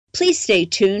please stay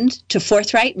tuned to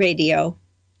Forthright Radio.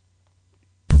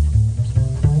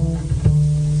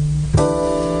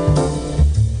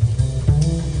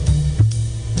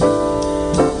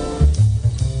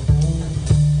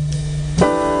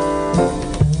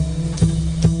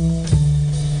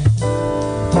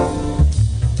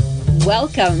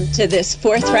 Welcome to this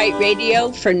Forthright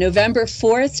Radio for November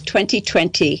 4th,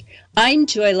 2020. I'm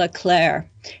Joy LeClaire.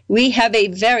 We have a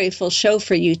very full show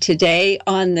for you today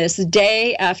on this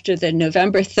day after the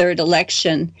November 3rd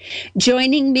election.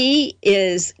 Joining me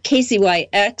is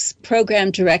KZYX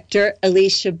Program Director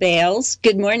Alicia Bales.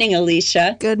 Good morning,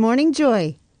 Alicia. Good morning,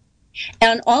 Joy.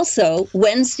 And also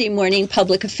Wednesday morning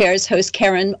public affairs host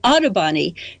Karen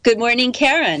Ottoboni. Good morning,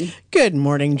 Karen. Good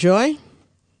morning, Joy.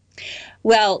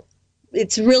 Well,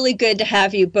 it's really good to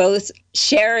have you both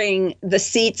sharing the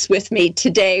seats with me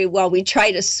today while we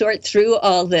try to sort through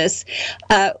all this.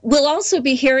 We'll also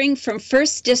be hearing from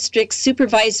 1st District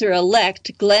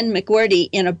Supervisor-elect Glenn McWherty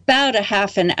in about a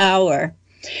half an hour.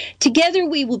 Together,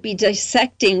 we will be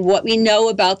dissecting what we know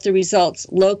about the results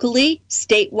locally,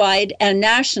 statewide, and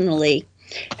nationally.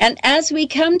 And as we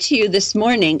come to you this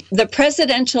morning, the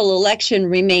presidential election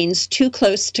remains too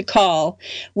close to call,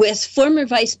 with former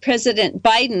Vice President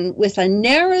Biden with a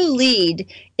narrow lead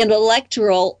in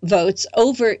electoral votes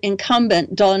over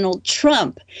incumbent Donald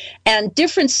Trump. And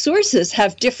different sources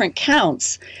have different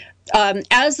counts.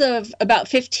 As of about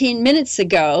 15 minutes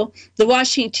ago, the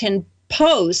Washington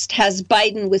Post has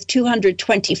Biden with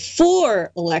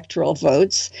 224 electoral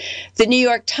votes. The New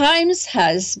York Times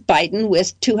has Biden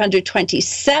with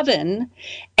 227,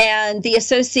 and the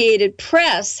Associated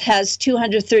Press has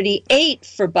 238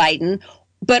 for Biden.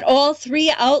 But all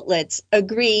three outlets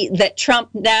agree that Trump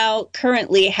now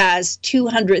currently has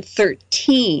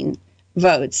 213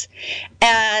 votes.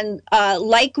 And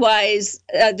likewise,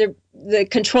 the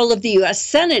control of the U.S.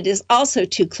 Senate is also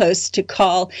too close to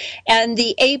call. And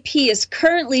the AP is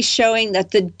currently showing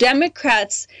that the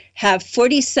Democrats have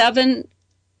 47,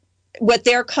 what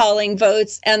they're calling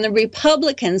votes, and the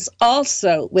Republicans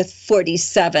also with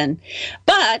 47.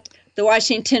 But the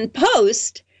Washington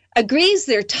Post agrees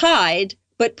they're tied,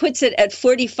 but puts it at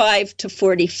 45 to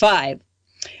 45.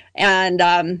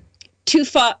 And so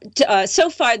far,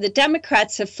 the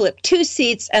Democrats have flipped 2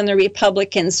 seats and the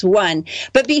Republicans 1.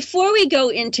 But before we go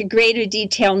into greater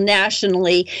detail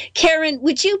nationally, Karen,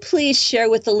 would you please share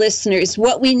with the listeners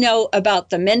what we know about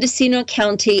the Mendocino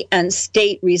County and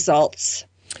state results?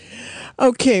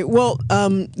 Okay, well,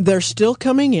 they're still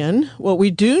coming in. What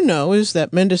we do know is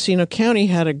that Mendocino County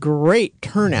had a great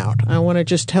turnout. I want to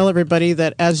just tell everybody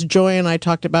that, as Joy and I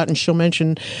talked about, and she'll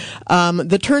mention,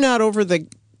 the turnout over the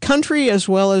country as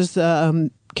well as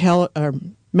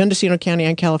Mendocino County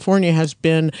and California has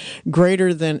been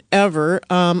greater than ever.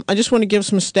 I just want to give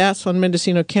some stats on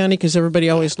Mendocino County because everybody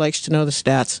always likes to know the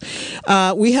stats.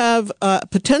 We have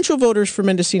potential voters for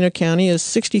Mendocino County is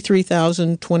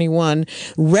 63,021.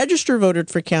 Registered voted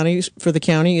for the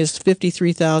county is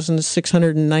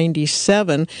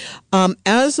 53,697.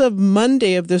 As of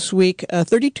Monday of this week,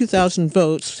 32,000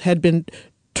 votes had been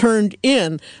turned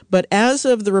in, but as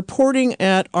of the reporting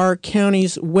at our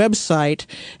county's website,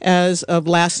 as of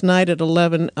last night at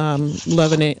 11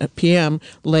 p.m.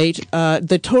 late,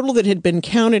 the total that had been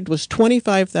counted was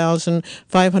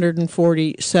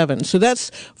 25,547. So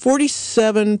that's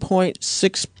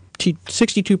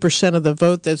 47.62% of the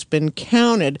vote that's been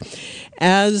counted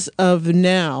as of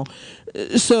now.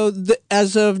 So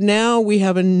as of now, we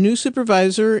have a new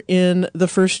supervisor in the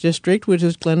 1st District, which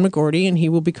is Glenn McWherty, and he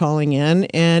will be calling in.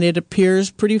 And it appears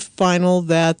pretty final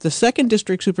that the 2nd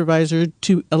District supervisor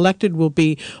to elected will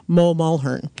be Mo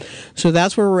Mulhern. So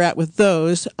that's where we're at with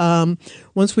those.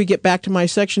 Once we get back to my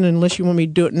section, unless you want me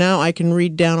to do it now, I can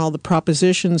read down all the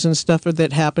propositions and stuff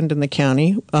that happened in the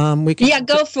county.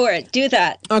 Go for it. Do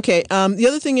that. Okay. The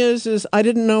other thing is I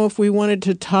didn't know if we wanted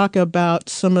to talk about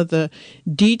some of the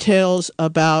details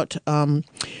about,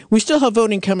 we still have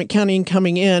voting counting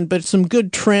coming in, but some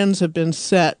good trends have been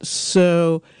set.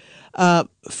 So do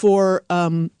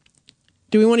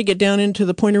we want to get down into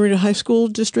the Point Arena High School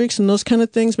districts and those kind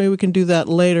of things? Maybe we can do that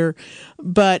later.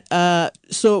 But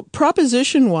so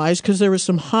proposition-wise, because there was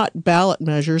some hot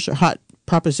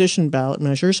proposition ballot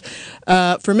measures,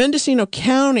 for Mendocino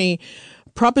County,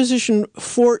 Proposition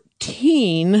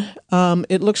 14,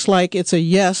 it looks like it's a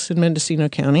yes in Mendocino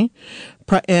County,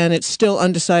 and it's still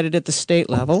undecided at the state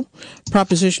level.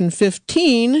 Proposition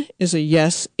 15 is a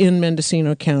yes in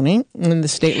Mendocino County in the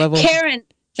state level. Karen,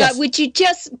 yes. Would you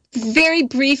just very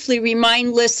briefly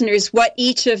remind listeners what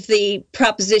each of the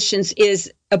propositions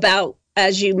is about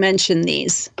as you mention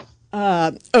these?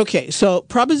 Okay, so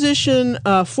Proposition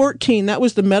 14, that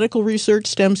was the medical research,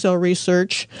 stem cell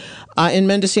research in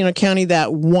Mendocino County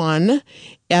that won.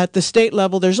 At the state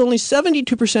level, there's only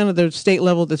 72% of the state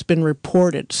level that's been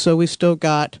reported, so we still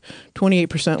got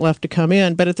 28% left to come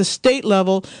in. But at the state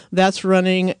level, that's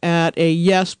running at a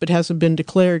yes, but hasn't been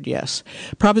declared yes.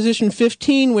 Proposition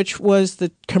 15, which was the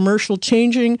commercial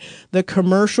changing the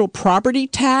commercial property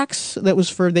tax, that was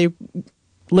for, they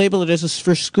label it as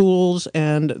for schools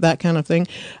and that kind of thing.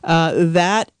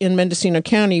 That in Mendocino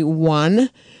County won.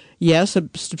 Yes, a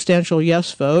substantial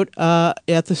yes vote.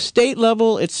 At the state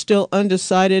level, it's still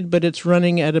undecided, but it's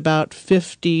running at about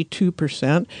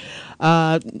 52%.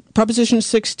 Proposition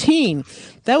 16,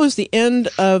 that was the end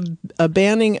of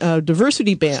banning a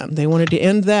diversity ban. They wanted to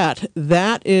end that.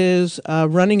 That is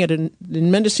running at in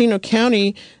Mendocino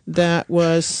County, that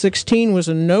was 16 was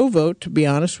a no vote, to be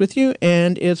honest with you,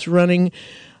 and it's running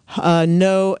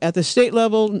no at the state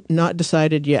level, not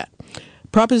decided yet.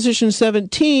 Proposition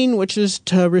 17, which is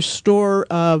to restore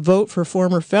vote for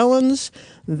former felons,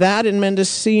 that in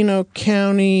Mendocino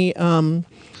County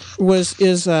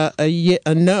is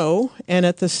a no, and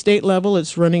at the state level,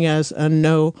 it's running as a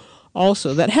no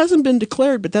also. That hasn't been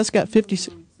declared, but that's got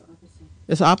 50.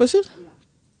 It's opposite?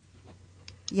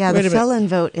 Yeah, the felon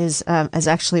vote is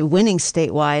actually winning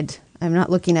statewide. I'm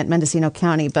not looking at Mendocino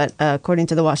County, but according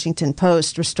to the Washington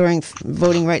Post, restoring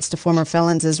voting rights to former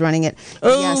felons is running at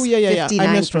 59%. I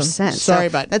missed one. Sorry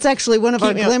about that. That's actually one of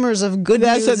our glimmers of good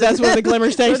news. That's one of the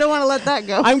glimmers. So I don't want to let that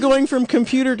go. I'm going from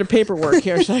computer to paperwork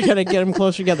here, so I got to get them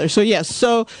closer together. So yes,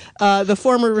 the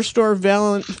former restore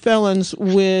felons,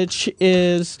 which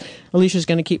is Alicia's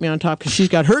going to keep me on top because she's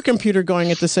got her computer going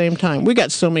at the same time. We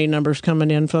got so many numbers coming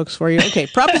in, folks, for you. Okay,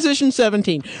 Proposition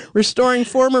 17, restoring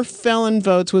former felon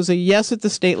votes was a yes at the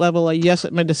state level, a yes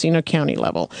at Mendocino County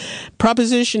level.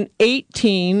 Proposition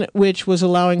 18, which was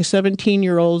allowing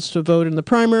 17-year-olds to vote in the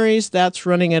primaries, that's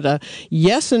running at a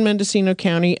yes in Mendocino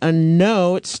County, a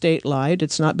no at statewide.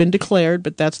 It's not been declared,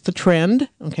 but that's the trend.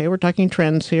 Okay, we're talking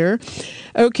trends here.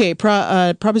 Okay,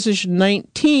 Proposition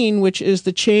 19, which is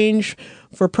the change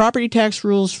for property tax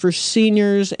rules for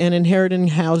seniors and inheriting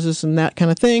houses and that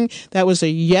kind of thing. That was a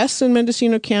yes in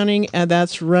Mendocino County, and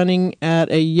that's running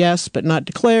at a yes but not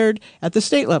declared at the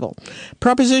state level.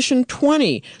 Proposition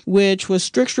 20, which was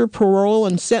stricter parole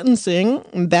and sentencing,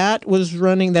 that was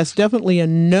running, that's definitely a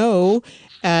no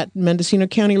at Mendocino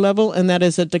County level, and that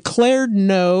is a declared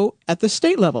no at the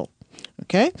state level.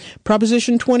 Okay.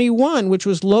 Proposition 21, which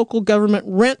was local government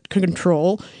rent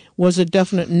control, was a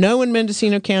definite no in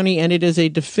Mendocino County, and it is a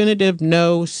definitive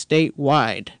no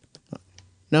statewide.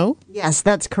 No? Yes,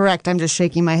 that's correct. I'm just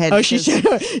shaking my head. Oh, she's.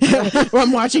 Well,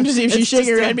 I'm watching to see if she's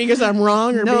shaking her head because I'm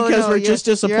wrong or because we're just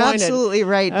disappointed. You're absolutely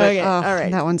right. But, okay, all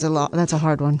right. That one's that's a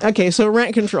hard one. Okay, so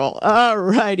rent control. All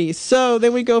righty. So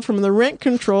then we go from the rent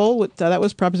control. That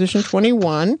was Proposition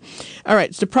 21. All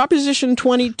right, so Proposition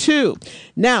 22.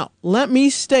 Now, let me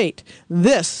state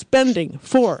this spending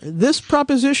for this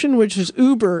proposition, which is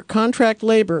Uber contract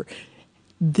labor.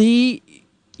 The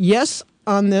yes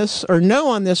on this or no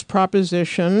on this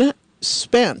proposition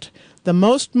spent the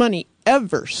most money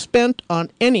ever spent on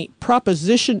any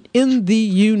proposition in the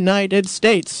United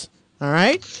States. All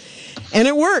right? And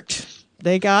it worked.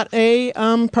 They got a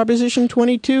Proposition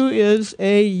 22 is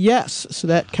a yes. So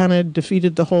that kind of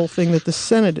defeated the whole thing that the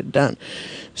Senate had done.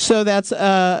 So that's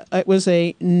it was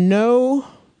a no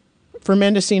for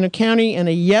Mendocino County and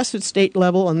a yes at state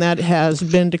level, and that has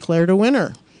been declared a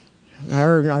winner.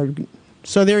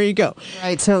 So there you go.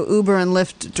 Right. So Uber and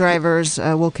Lyft drivers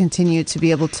will continue to be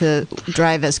able to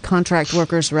drive as contract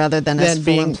workers rather than as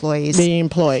full employees. Being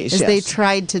employees, as they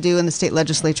tried to do in the state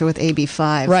legislature with AB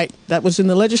 5. Right. That was in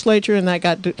the legislature, and that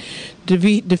got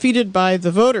defeated by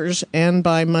the voters and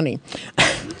by money.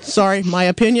 Sorry, my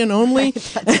opinion only,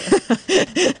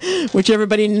 which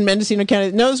everybody in Mendocino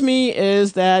County that knows me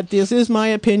is that this is my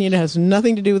opinion. It has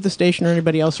nothing to do with the station or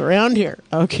anybody else around here.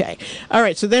 Okay. All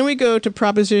right. So then we go to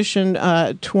Proposition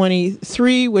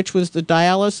 23, which was the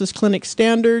dialysis clinic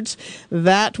standards.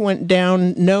 That went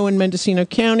down no in Mendocino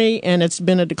County, and it's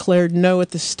been a declared no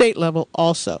at the state level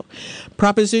also.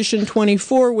 Proposition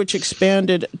 24, which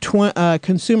expanded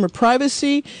consumer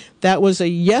privacy, that was a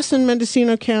yes in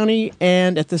Mendocino County,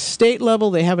 and at the state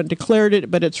level, they haven't declared it,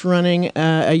 but it's running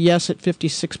a yes at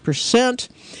 56%.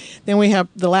 Then we have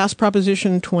the last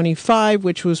Proposition 25,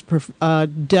 which was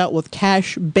dealt with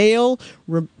cash bail,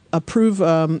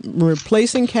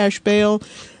 replacing cash bail.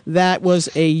 That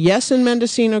was a yes in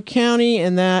Mendocino County,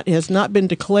 and that has not been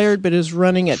declared, but is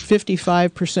running at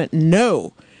 55%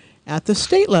 no at the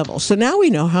state level. So now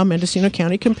we know how Mendocino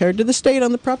County compared to the state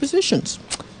on the propositions.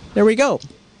 There we go.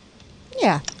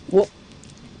 Yeah.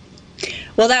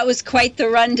 Well, that was quite the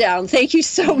rundown. Thank you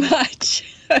so much.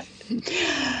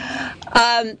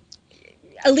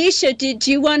 Alicia, did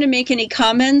you want to make any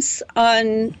comments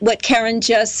on what Karen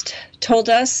just told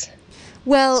us?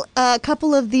 Well, a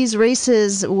couple of these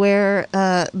races where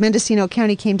Mendocino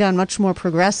County came down much more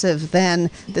progressive than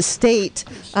the state,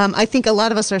 I think a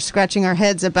lot of us are scratching our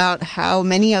heads about how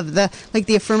many of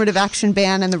the affirmative action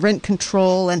ban and the rent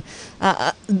control and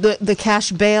the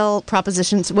cash bail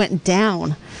propositions went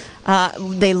down.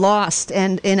 They lost,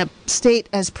 and in a state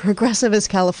as progressive as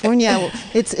California,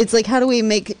 it's like, how do we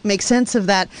make sense of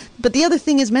that? But the other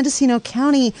thing is, Mendocino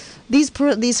County,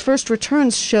 these first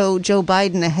returns show Joe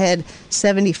Biden ahead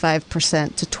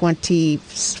 75% to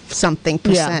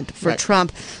 20-something% for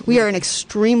Trump. We are an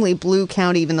extremely blue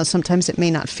county, even though sometimes it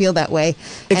may not feel that way.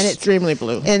 Extremely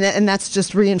blue. And that's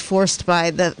just reinforced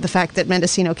by the fact that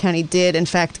Mendocino County did, in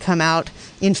fact, come out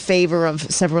in favor of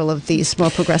several of these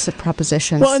more progressive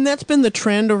propositions. Well, and that's been the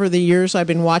trend over the years. I've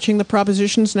been watching the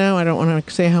propositions now. I don't want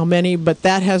to say how many, but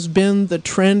that has been the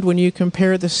trend when you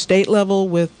compare the state level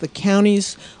with the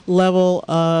county's level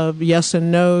of yes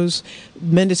and no's.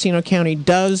 Mendocino County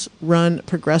does run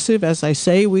progressive. As I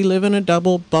say, we live in a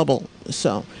double bubble.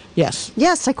 So, yes.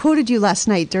 Yes, I quoted you last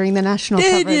night during the national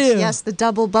coverage. Did you? Yes, the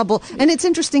double bubble. And it's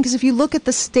interesting because if you look at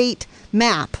the state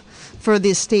map for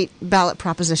the state ballot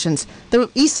propositions, the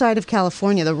east side of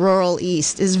California, the rural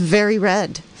east, is very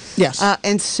red. Yes.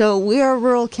 And so we are a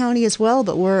rural county as well,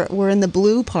 but we're in the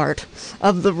blue part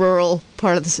of the rural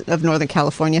part of Northern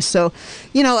California. So,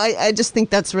 I just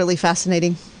think that's really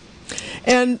fascinating.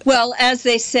 And well, as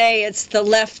they say, it's the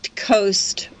left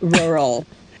coast rural.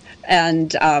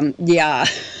 And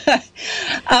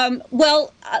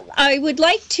well, I would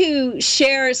like to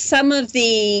share some of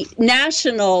the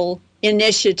national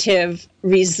initiative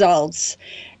results.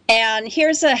 And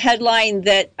here's a headline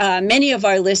that many of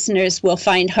our listeners will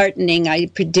find heartening, I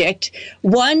predict.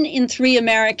 1 in 3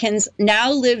 Americans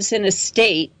now lives in a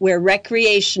state where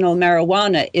recreational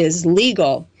marijuana is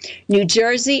legal. New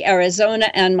Jersey, Arizona,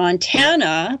 and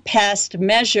Montana passed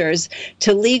measures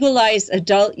to legalize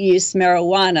adult use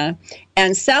marijuana,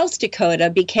 and South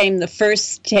Dakota became the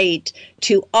first state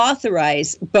to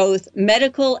authorize both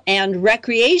medical and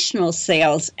recreational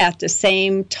sales at the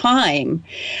same time.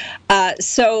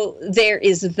 So there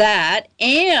is that,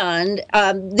 and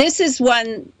this is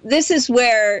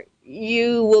where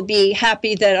you will be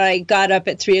happy that I got up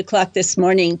at 3:00 this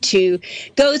morning to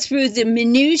go through the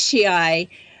minutiae.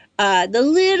 The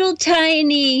little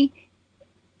tiny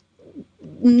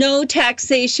no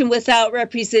taxation without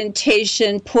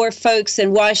representation poor folks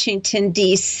in Washington,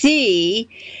 D.C.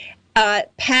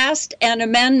 Passed an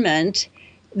amendment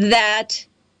that,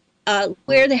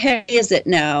 where the heck is it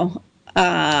now?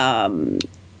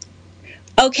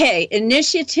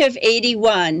 Initiative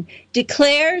 81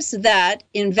 declares that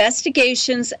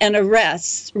investigations and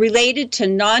arrests related to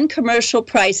non-commercial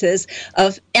prices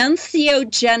of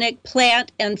entheogenic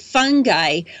plant and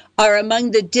fungi are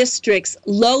among the district's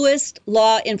lowest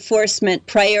law enforcement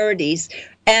priorities.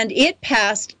 And it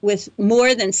passed with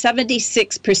more than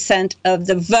 76% of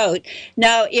the vote.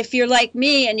 Now, if you're like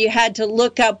me and you had to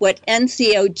look up what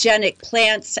entheogenic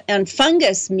plants and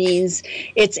fungus means,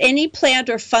 it's any plant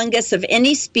or fungus of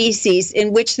any species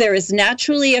in which there is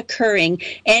naturally occurring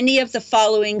any of the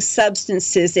following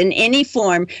substances in any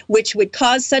form which would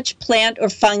cause such plant or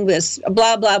fungus,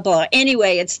 blah, blah, blah.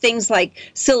 Anyway, it's things like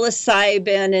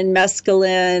psilocybin and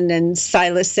mescaline and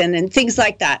psilocin and things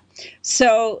like that.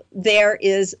 So there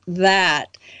is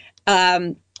that.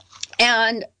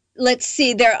 And let's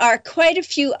see, there are quite a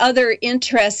few other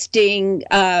interesting.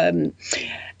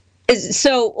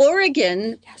 So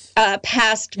Oregon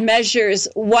passed measures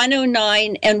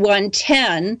 109 and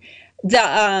 110.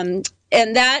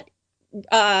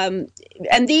 And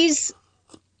these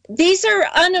are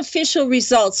unofficial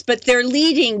results, but they're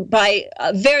leading by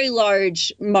very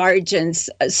large margins.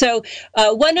 So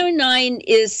 109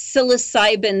 is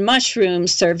psilocybin mushroom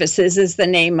services is the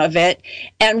name of it.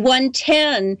 And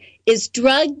 110 is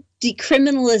drug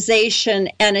decriminalization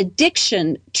and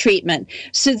addiction treatment.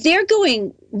 So they're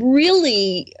going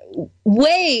really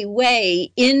way,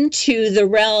 way into the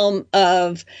realm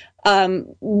of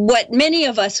what many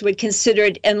of us would consider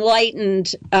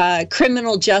enlightened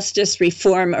criminal justice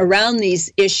reform around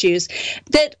these issues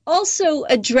that also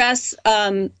address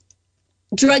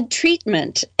drug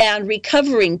treatment and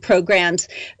recovering programs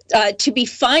to be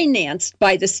financed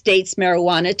by the state's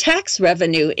marijuana tax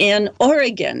revenue in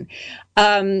Oregon.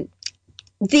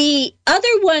 The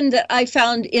other one that I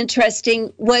found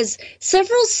interesting was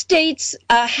several states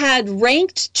had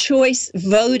ranked choice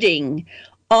voting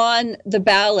on the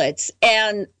ballots.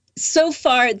 And so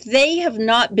far, they have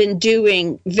not been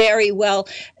doing very well.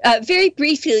 Very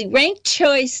briefly, ranked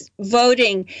choice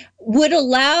voting would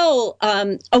allow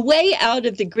a way out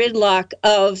of the gridlock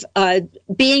of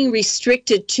being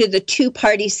restricted to the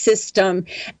two-party system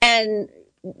and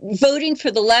voting for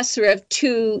the lesser of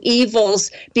two evils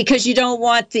because you don't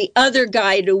want the other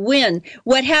guy to win.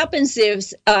 What happens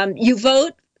is you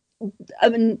vote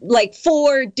like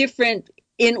four different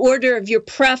in order of your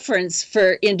preference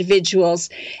for individuals.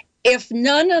 If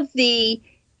none of the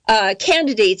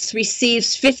candidates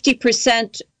receives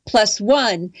 50% plus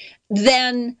one,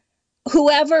 then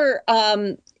whoever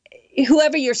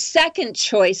your second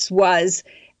choice was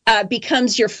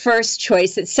becomes your first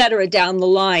choice, et cetera, down the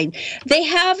line. They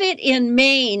have it in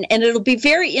Maine, and it'll be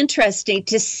very interesting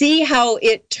to see how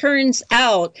it turns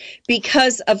out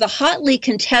because of the hotly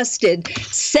contested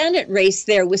Senate race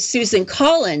there with Susan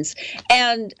Collins.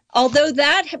 And although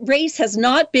that race has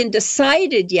not been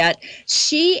decided yet,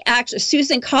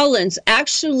 Susan Collins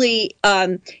actually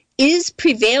is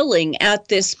prevailing at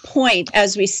this point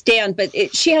as we stand, but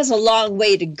she has a long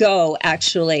way to go,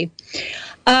 actually.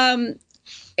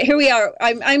 Here we are.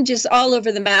 I'm just all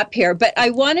over the map here, but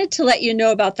I wanted to let you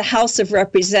know about the House of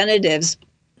Representatives.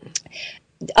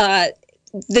 The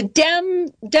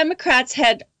Democrats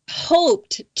had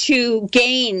hoped to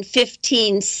gain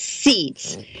 15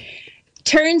 seats.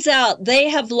 Turns out they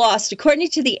have lost, according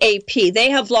to the AP, they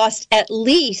have lost at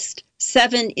least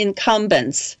 7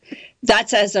 incumbents.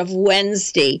 That's as of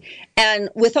Wednesday. And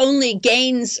with only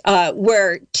gains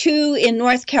were 2 in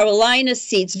North Carolina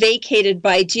seats vacated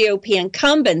by GOP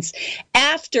incumbents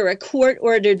after a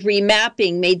court-ordered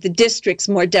remapping made the districts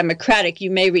more democratic. You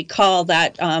may recall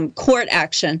that court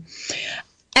action.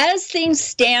 As things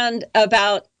stand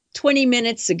about 20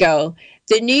 minutes ago,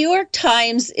 the New York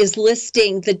Times is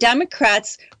listing the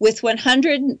Democrats with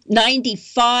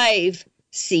 195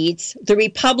 seats, the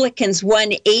Republicans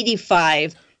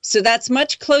 185. So that's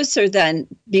much closer than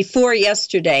before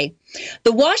yesterday.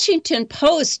 The Washington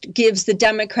Post gives the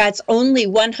Democrats only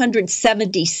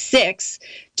 176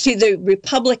 to the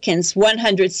Republicans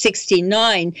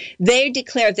 169. They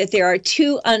declare that there are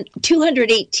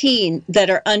 218 that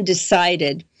are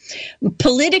undecided.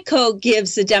 Politico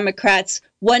gives the Democrats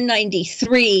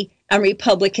 193 and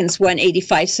Republicans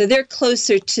 185. So they're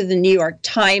closer to the New York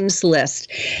Times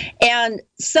list. And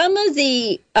some of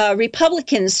the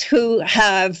Republicans who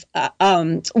have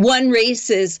won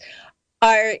races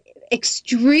are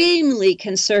extremely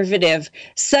conservative,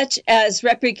 such as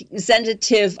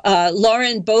Representative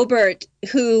Lauren Boebert,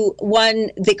 who won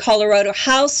the Colorado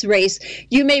House race.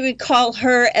 You may recall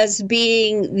her as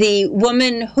being the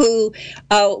woman who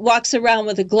walks around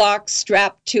with a Glock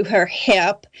strapped to her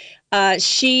hip.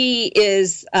 She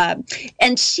has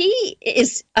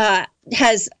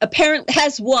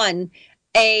won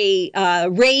a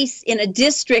race in a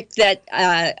district that,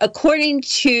 according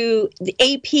to the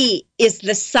AP, is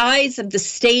the size of the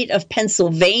state of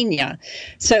Pennsylvania.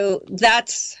 So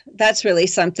that's really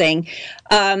something.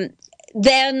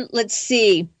 Then let's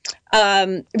see.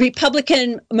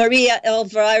 Republican Maria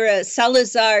Elvira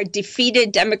Salazar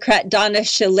defeated Democrat Donna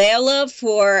Shalala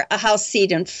for a House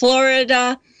seat in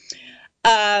Florida.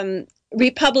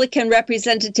 Republican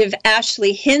Representative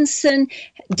Ashley Hinson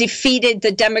defeated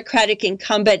the Democratic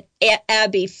incumbent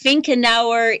Abby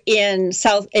Finkenauer in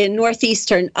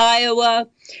northeastern Iowa.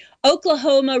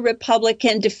 Oklahoma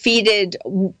Republican defeated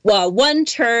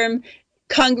one-term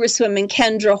Congresswoman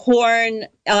Kendra Horn.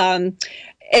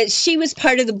 She was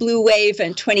part of the Blue Wave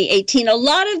in 2018. A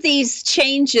lot of these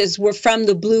changes were from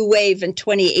the Blue Wave in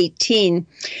 2018.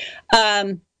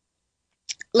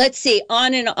 Let's see,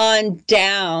 on and on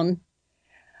down.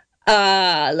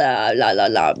 Again,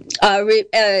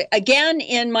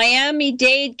 in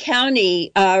Miami-Dade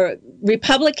County,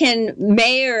 Republican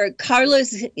Mayor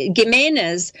Carlos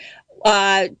Gimenez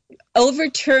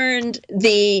overturned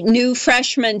the new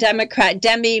freshman Democrat,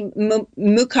 Demi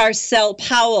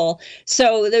Mucarsel-Powell.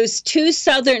 So those 2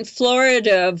 Southern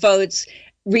Florida votes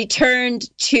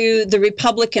returned to the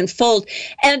Republican fold.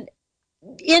 And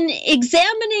in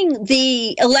examining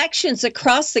the elections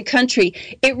across the country,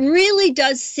 it really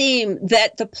does seem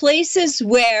that the places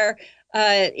where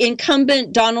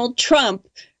incumbent Donald Trump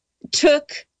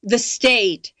took the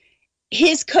state,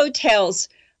 his coattails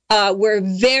were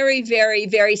very, very,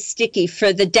 very sticky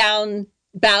for the down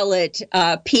ballot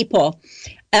people.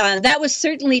 That was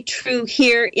certainly true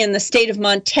here in the state of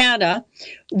Montana,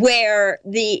 where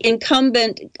the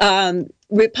incumbent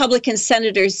Republican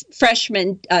Senator's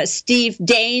freshman Steve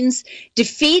Daines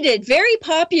defeated very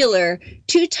popular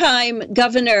 2-time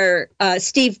Governor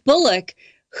Steve Bullock,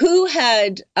 who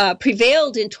had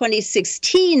prevailed in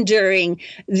 2016 during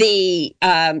the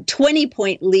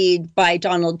 20-point lead by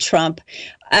Donald Trump.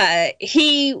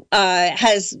 He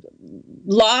has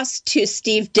lost to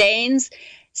Steve Daines.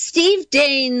 Steve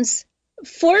Daines'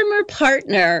 former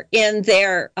partner in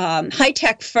their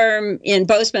high-tech firm in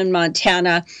Bozeman,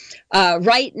 Montana,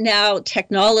 Right Now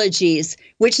Technologies,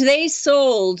 which they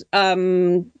sold,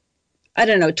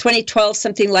 2012,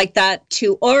 something like that,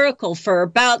 to Oracle for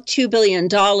about $2 billion.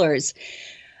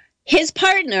 His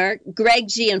partner, Greg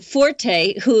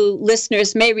Gianforte, who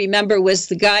listeners may remember was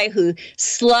the guy who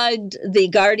slugged the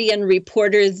Guardian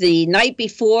reporter the night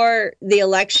before the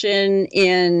election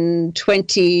in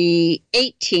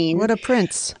 2018. What a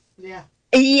prince.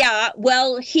 Yeah,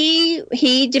 well, he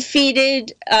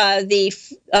defeated the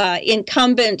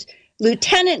incumbent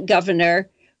lieutenant governor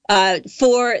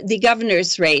for the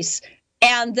governor's race.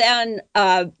 And then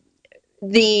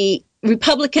the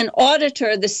Republican auditor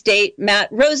of the state,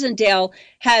 Matt Rosendale,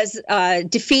 has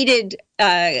defeated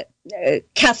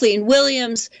Kathleen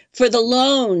Williams for the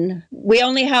lone. We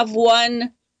only have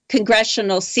one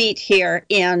congressional seat here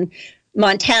in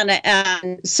Montana,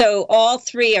 and so all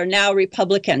three are now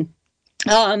Republican.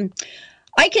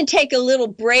 I can take a little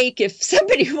break if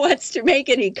somebody wants to make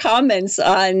any comments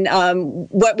on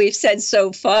what we've said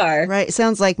so far. Right. It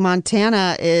sounds like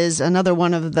Montana is another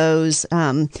one of those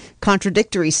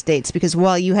contradictory states, because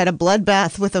while you had a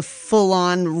bloodbath with a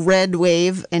full-on red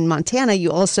wave in Montana,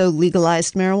 you also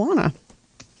legalized marijuana.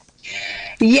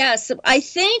 Yes, I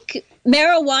think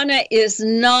marijuana is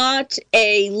not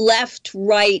a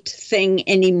left-right thing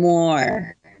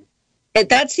anymore.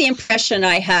 That's the impression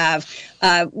I have.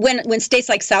 When states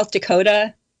like South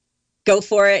Dakota go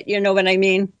for it, you know what I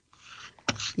mean?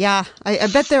 Yeah, I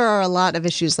bet there are a lot of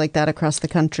issues like that across the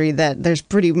country that there's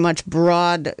pretty much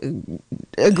broad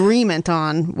agreement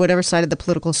on, whatever side of the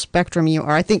political spectrum you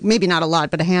are. I think maybe not a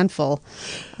lot, but a handful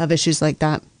of issues like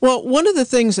that. Well, one of the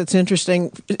things that's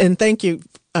interesting, and thank you,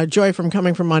 Joy, from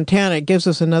coming from Montana, it gives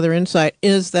us another insight,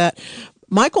 is that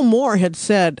Michael Moore had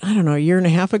said, I don't know, a year and a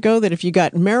half ago, that if you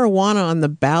got marijuana on the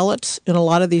ballots in a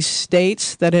lot of these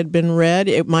states that had been red,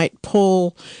 it might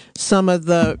pull some of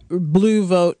the blue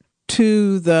vote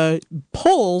to the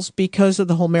polls because of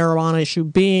the whole marijuana issue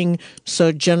being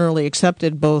so generally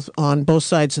accepted on both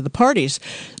sides of the parties.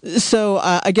 So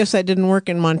I guess that didn't work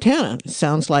in Montana, it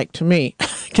sounds like to me,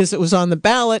 because it was on the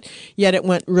ballot, yet it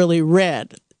went really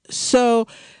red. So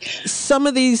some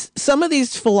of these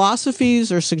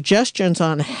philosophies or suggestions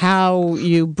on how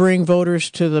you bring voters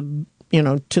to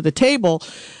the table,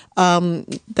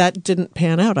 that didn't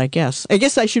pan out, I guess.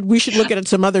 We should look at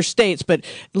some other states, but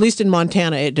at least in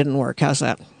Montana it didn't work. How's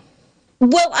that?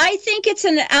 Well, I think it's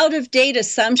an out-of-date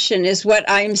assumption is what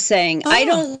I'm saying. I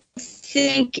don't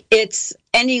think it's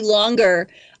any longer.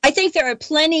 I think there are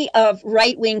plenty of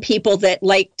right-wing people that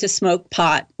like to smoke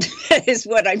pot, is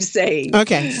what I'm saying.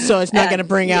 Okay, so it's not going to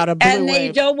bring out a blue and they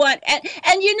wave. Don't want.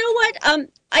 And you know what?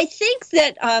 I think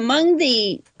that among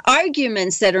the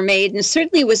arguments that are made, and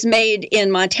certainly was made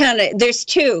in Montana, there's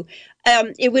two.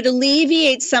 It would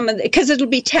alleviate some of because it'll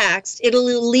be taxed. It'll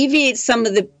alleviate some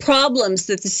of the problems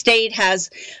that the state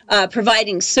has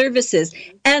providing services.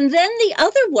 And then the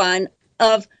other one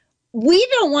of we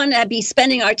don't want to be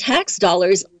spending our tax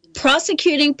dollars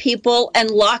prosecuting people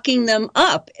and locking them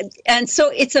up. And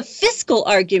so it's a fiscal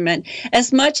argument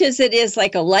as much as it is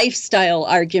like a lifestyle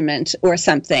argument or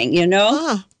something, you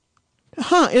know?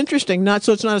 Interesting.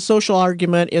 So it's not a social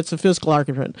argument, it's a fiscal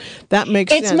argument. That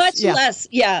makes sense. It's much less,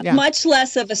 much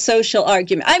less of a social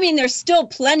argument. I mean, there's still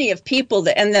plenty of people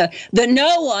that, and the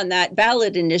no on that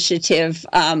ballot initiative.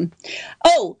 I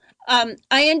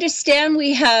understand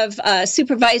we have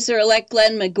Supervisor-elect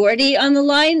Glenn McGourty on the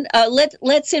line.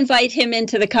 Let's invite him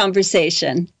into the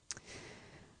conversation.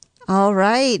 All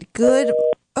right. Good.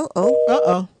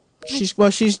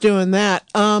 She's doing that.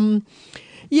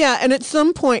 Yeah, and at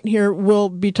some point here, we'll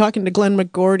be talking to Glenn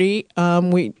McGourty.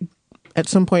 At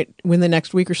some point in the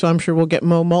next week or so, I'm sure we'll get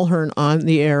Mo Mulhern on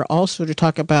the air also to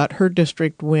talk about her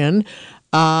district win.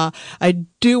 I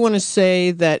do want to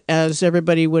say that, as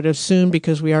everybody would assume,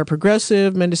 because we are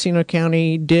progressive, Mendocino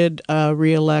County did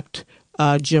reelect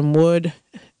Jim Wood,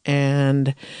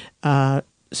 and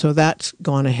so that's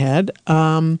gone ahead.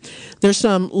 There's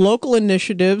some local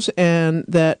initiatives and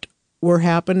that were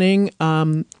happening.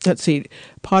 Let's see,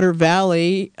 Potter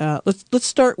Valley. Let's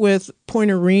start with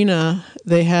Point Arena.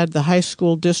 They had the high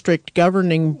school district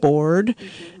governing board,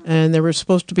 and there were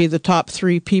supposed to be the top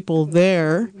 3 people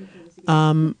there.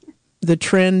 The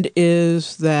trend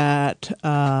is that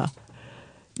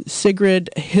Sigrid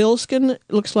Hilsken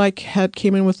looks like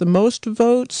came in with the most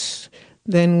votes.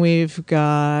 Then we've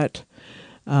got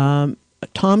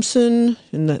Thompson,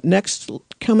 and the next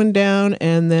coming down,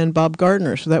 and then Bob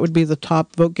Gardner. So that would be the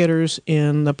top vote getters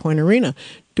in the Point Arena.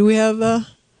 Do we have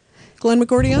Glenn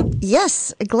McGordy on?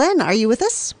 Yes. Glenn, are you with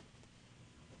us?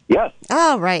 Yes.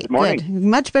 All right. Good.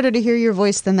 Much better to hear your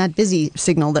voice than that busy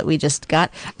signal that we just got.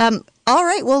 All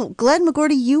right. Well, Glenn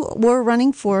McGordy, you were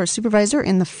running for supervisor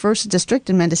in the 1st District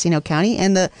in Mendocino County,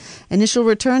 and the initial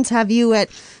returns have you at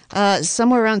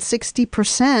somewhere around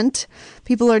 60%.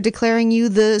 People are declaring you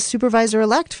the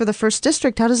supervisor-elect for the 1st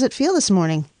District. How does it feel this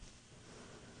morning?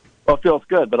 Well, it feels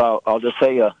good, but I'll just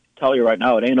tell you right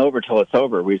now, it ain't over till it's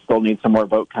over. We still need some more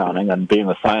vote counting, and being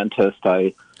a scientist,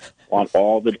 I want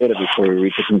all the data before we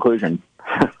reach a conclusion.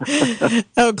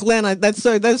 Oh, Glenn, that's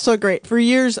so great. For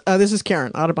years, this is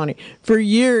Karen Ottoboni. For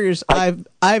years,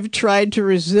 I've tried to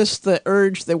resist the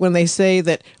urge that when they say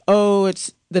that, oh,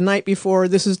 it's the night before,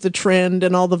 this is the trend,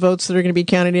 and all the votes that are going to be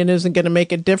counted in isn't going to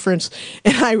make a difference.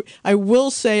 And I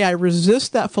will say I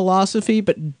resist that philosophy,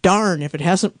 but darn if it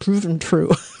hasn't proven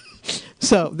true.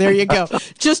 So there you go.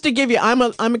 Just to give you, I'm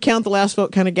a count the last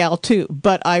vote kind of gal too,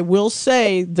 but I will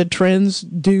say the trends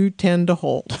do tend to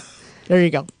hold. There you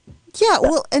go. Yeah,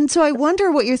 well, and so I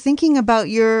wonder what you're thinking about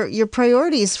your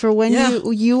priorities for when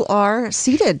you are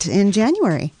seated in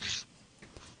January.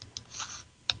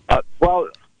 Well,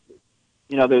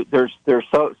 you know, there's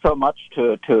so much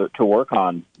to work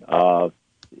on.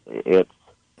 It's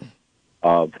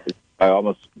I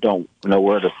almost don't know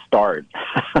where to start.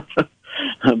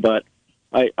 But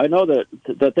I know that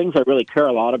the things I really care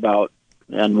a lot about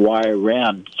and why I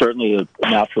ran, certainly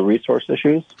natural resource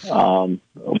issues,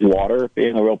 water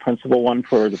being a real principal one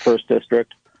for the 1st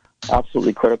District,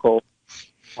 absolutely critical,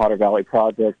 Potter Valley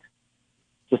Project,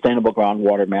 sustainable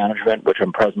groundwater management, which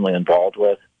I'm presently involved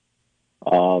with,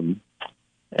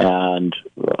 and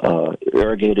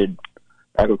irrigated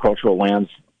agricultural lands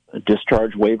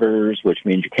discharge waivers, which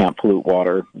means you can't pollute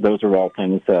water. Those are all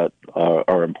things that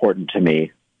are important to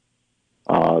me,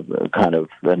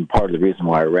 and part of the reason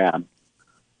why I ran.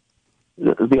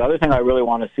 The other thing I really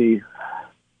want to see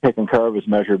taken care of is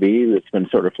Measure B. It's been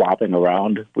sort of flopping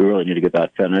around. We really need to get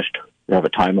that finished. We have a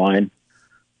timeline.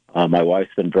 My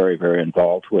wife's been very, very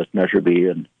involved with Measure B,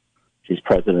 and she's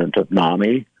president of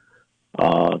NAMI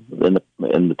in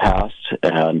the past,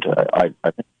 and I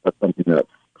think that's something that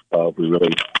we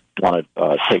really want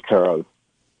to take care of.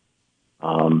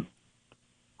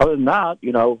 Other than that,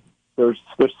 you know, there's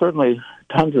certainly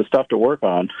tons of stuff to work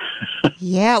on.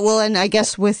 Yeah, well, and I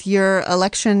guess with your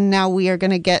election now, we are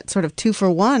going to get sort of 2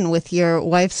 for 1 with your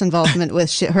wife's involvement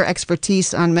with her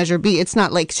expertise on Measure B. It's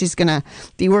not like she's going to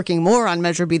be working more on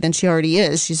Measure B than she already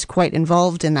is. She's quite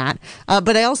involved in that.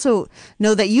 But I also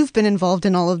know that you've been involved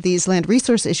in all of these land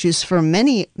resource issues for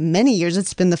many, many years.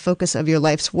 It's been the focus of your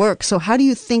life's work. So how do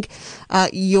you think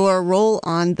your role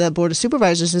on the Board of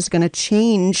Supervisors is going to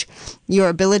change your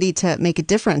ability to make a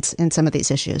difference in some of these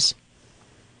issues?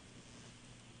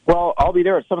 Well, I'll be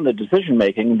there at some of the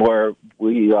decision-making where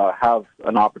we have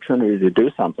an opportunity to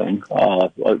do something.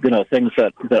 Things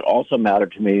that also matter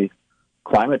to me.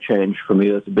 Climate change, for me,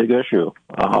 is a big issue.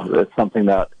 It's something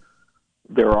that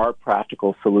there are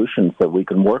practical solutions that we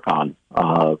can work on.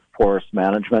 Forest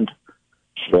management,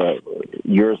 the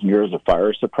years and years of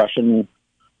fire suppression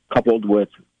coupled with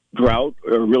drought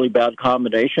are a really bad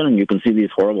combination, and you can see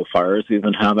these horrible fires we've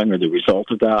been having are the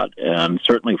result of that. And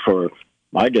certainly for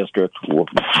my district,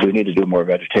 we need to do more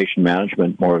vegetation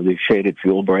management, more of these shaded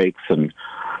fuel breaks, and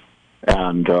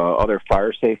other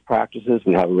fire-safe practices.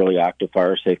 We have a really active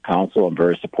fire-safe council. I'm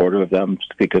very supportive of them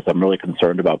because I'm really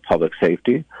concerned about public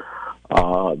safety.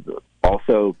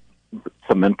 Also,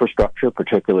 some infrastructure,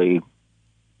 particularly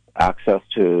access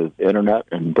to internet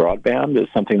and broadband, is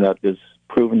something that is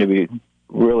proven to be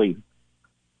really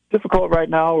difficult right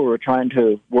now. We're trying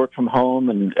to work from home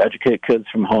and educate kids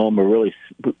from home.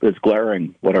 It's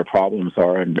glaring what our problems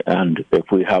are, and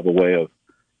if we have a way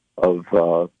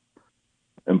of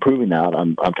improving that,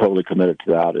 I'm totally committed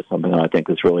to that. It's something that I think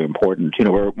is really important. You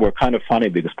know, we're kind of funny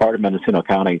because part of Mendocino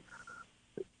County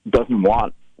doesn't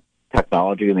want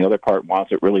technology, and the other part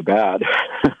wants it really bad.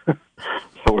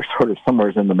 So we're sort of somewhere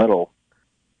in the middle.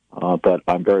 But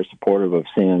I'm very supportive of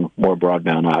seeing more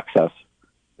broadband access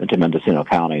into Mendocino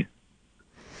County.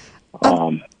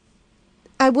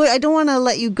 I don't want to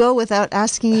let you go without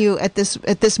asking you at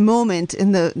this moment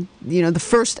in the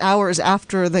first hours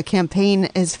after the campaign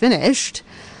is finished.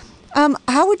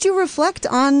 How would you reflect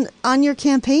on your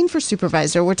campaign for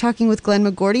supervisor? We're talking with Glenn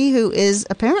McGorty, who is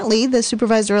apparently the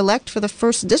supervisor-elect for the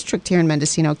 1st District here in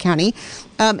Mendocino County.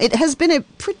 It has been a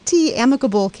pretty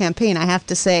amicable campaign, I have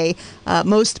to say.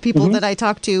 Most people that I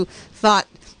talked to thought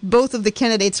both of the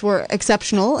candidates were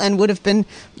exceptional and would have been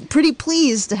pretty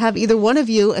pleased to have either one of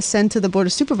you ascend to the Board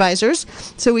of Supervisors.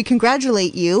 So we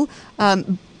congratulate you.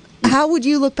 How would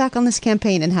you look back on this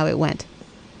campaign and how it went?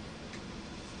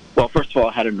 Well, first of all,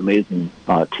 I had an amazing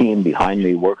team behind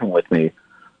me working with me.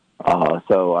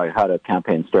 So I had a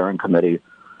campaign steering committee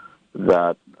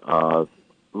that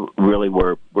really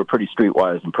were pretty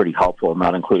streetwise and pretty helpful, and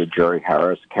that included Jerry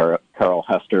Harris, Carol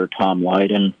Hester, Tom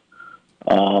Lydon,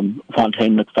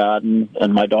 Fontaine McFadden,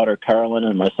 and my daughter Carolyn,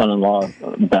 and my son-in-law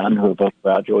Ben, who are both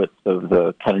graduates of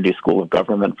the Kennedy School of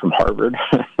Government from Harvard.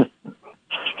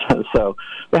 So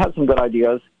they had some good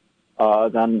ideas.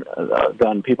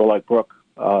 Then people like Brooke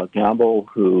Gamble,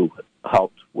 who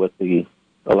helped with the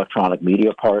electronic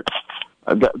media part.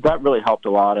 That really helped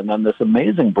a lot. And then this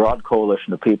amazing broad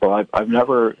coalition of people. I've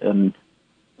never, in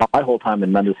my whole time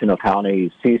in Mendocino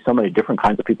County, see so many different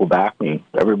kinds of people back me.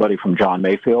 Everybody from John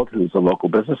Mayfield, who's a local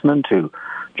businessman, to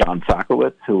John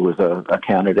Sakowitz, who was a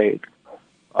candidate.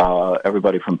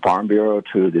 Everybody from Farm Bureau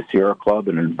to the Sierra Club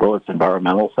and Willits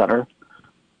Environmental Center.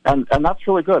 And that's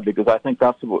really good, because I think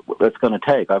that's what it's going to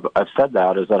take. I've said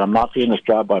that, is that I'm not doing this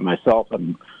job by myself,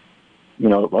 and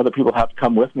other people have to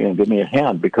come with me and give me a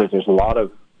hand, because there's a lot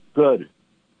of good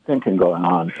thinking going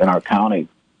on in our county.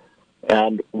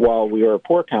 And while we are a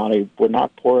poor county, we're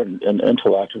not poor in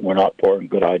intellect, and we're not poor in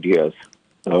good ideas.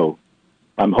 So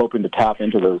I'm hoping to tap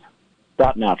into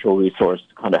that natural resource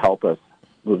to kind of help us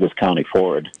move this county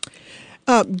forward.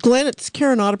 Glenn, it's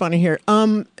Karen Audubon here.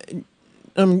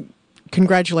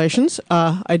 Congratulations.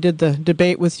 I did the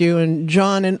debate with you and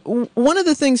John. And one of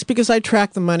the things, because I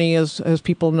track the money, as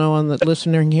people know on the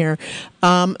listening here.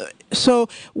 So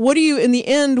what do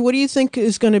you think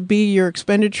is going to be your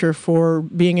expenditure for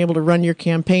being able to run your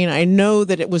campaign? I know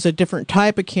that it was a different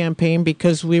type of campaign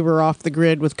because we were off the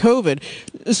grid with COVID.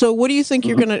 So what do you think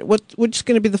what's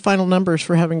going to be the final numbers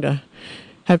for having to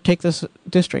take this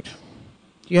district?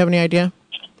 Do you have any idea?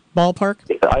 Ballpark?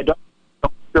 I don't.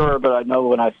 Sure, but I know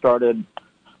when I started,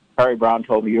 Harry Brown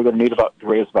told me you're going to need to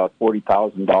raise about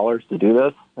 $40,000 to do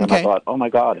this. And I thought, oh my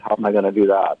God, how am I going to do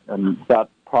that? And that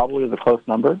probably is a close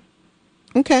number.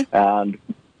 Okay. And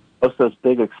most of those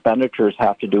big expenditures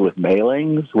have to do with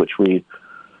mailings, which we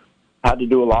had to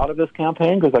do a lot of this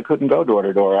campaign because I couldn't go door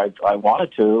to door. I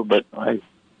wanted to, but I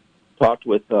talked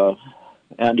with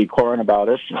Andy Corin about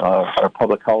it, our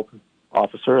public health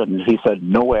officer, and he said,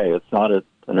 no way, it's not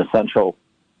an essential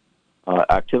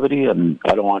activity, and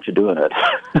I don't want you doing it.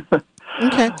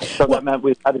 Okay. So that meant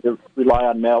we had to rely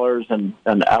on mailers and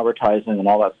advertising, and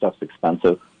all that stuff's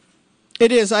expensive.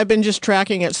 It is. I've been just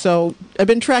tracking it. So I've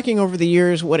been tracking over the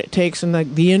years what it takes and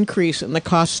the increase in the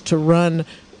cost to run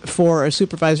for a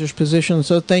supervisor's position.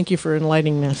 So thank you for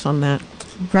enlightening us on that.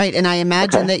 Right, and I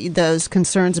imagine that those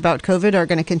concerns about COVID are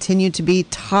going to continue to be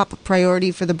top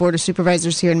priority for the Board of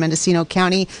Supervisors here in Mendocino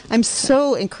County. I'm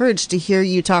so encouraged to hear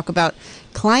you talk about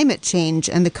climate change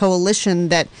and the coalition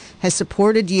that has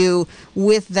supported you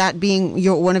with that being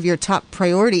one of your top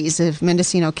priorities of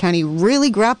Mendocino County,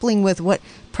 really grappling with what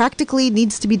practically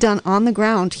needs to be done on the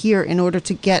ground here in order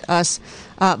to get us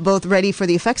both ready for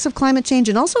the effects of climate change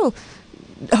and also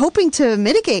hoping to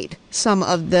mitigate some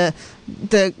of the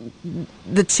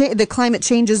climate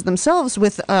changes themselves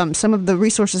with some of the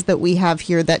resources that we have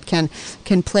here that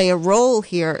can play a role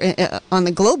here on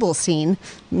the global scene,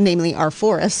 namely our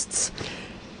forests.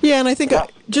 Yeah, and I think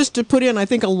just to put in, I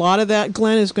think a lot of that,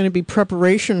 Glenn, is going to be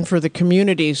preparation for the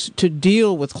communities to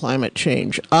deal with climate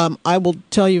change. I will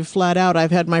tell you flat out,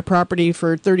 I've had my property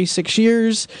for 36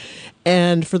 years,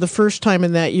 and for the first time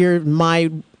in that year,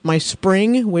 my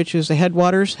spring, which is the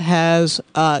headwaters, has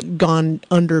gone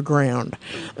underground.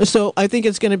 So I think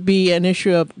it's going to be an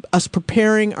issue of us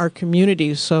preparing our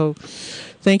communities. So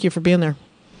thank you for being there.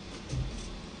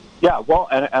 Yeah, well,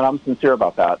 and I'm sincere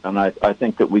about that, and I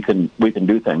think that we can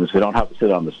do things. We don't have to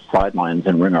sit on the sidelines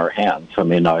and wring our hands. I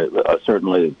mean,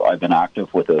 I've been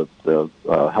active with the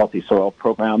Healthy Soil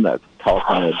program that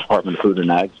California Department of Food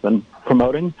and Ag's been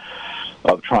promoting,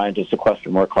 of trying to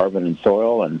sequester more carbon in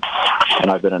soil, and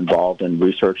I've been involved in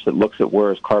research that looks at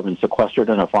where is carbon sequestered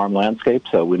in a farm landscape.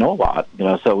 So we know a lot,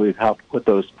 so we have to put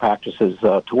those practices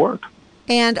to work.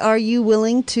 And are you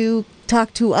willing to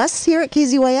talk to us here at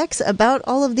KZYX about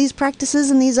all of these practices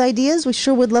and these ideas? We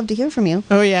sure would love to hear from you.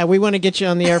 Oh, yeah. We want to get you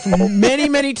on the air for many,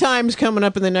 many times coming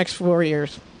up in the next 4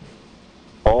 years.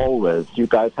 Always. You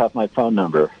guys have my phone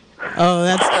number. Oh,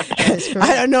 that's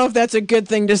I don't know if that's a good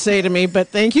thing to say to me, but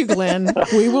thank you, Glenn.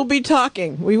 We will be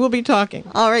talking.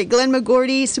 All right, Glenn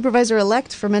McGorty,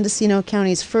 Supervisor-elect for Mendocino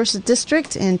County's 1st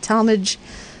District in Talmadge,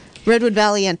 Redwood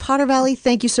Valley, and Potter Valley.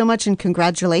 Thank you so much, and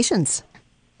congratulations.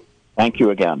 Thank you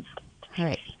again. All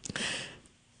right.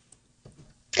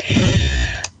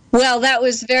 Well, that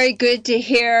was very good to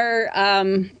hear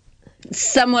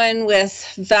someone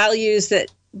with values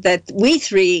that we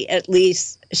three at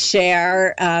least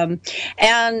share.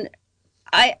 And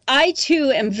I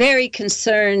too am very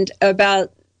concerned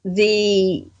about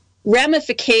the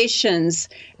ramifications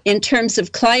in terms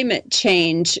of climate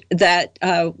change that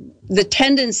the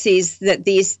tendencies that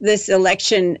this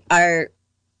election are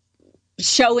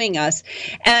showing us.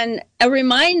 And a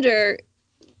reminder,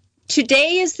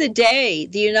 today is the day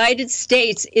the United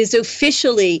States is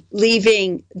officially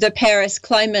leaving the Paris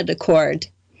Climate Accord.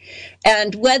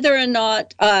 And whether or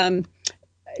not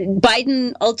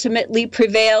Biden ultimately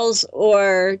prevails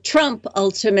or Trump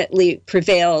ultimately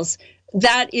prevails,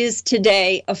 that is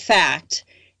today a fact.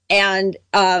 And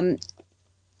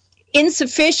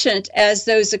insufficient as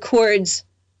those accords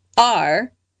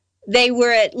are, they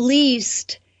were at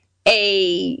least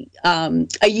a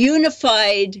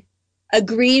unified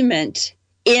agreement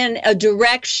in a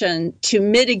direction to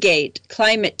mitigate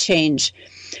climate change.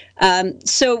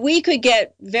 So we could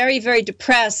get very, very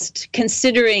depressed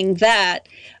considering that.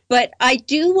 But I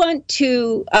do want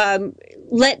to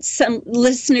let some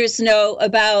listeners know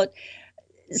about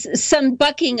some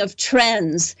bucking of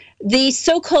trends. The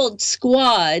so-called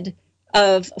squad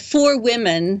of 4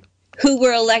 women who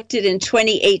were elected in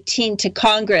 2018 to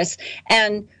Congress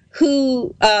and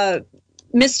who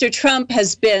Mr. Trump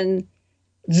has been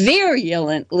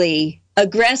virulently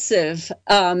aggressive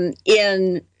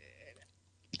in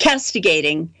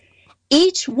castigating,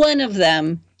 each one of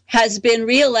them has been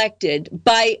reelected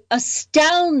by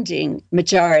astounding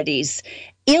majorities.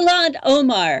 Ilhan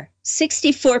Omar,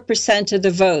 64% of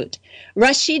the vote.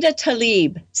 Rashida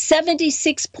Tlaib,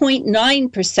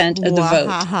 76.9% of the vote.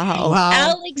 Wow.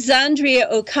 Alexandria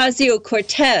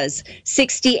Ocasio-Cortez,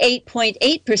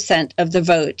 68.8% of the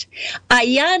vote.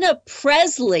 Ayanna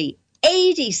Pressley,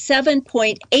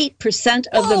 87.8%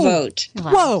 of the vote.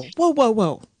 Wow.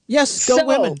 Whoa. Yes, go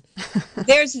women.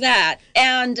 There's that.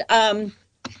 And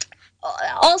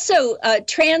also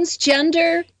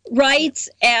transgender rights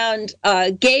and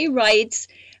gay rights.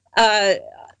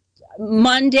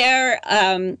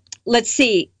 Mondaire, let's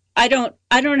see. I don't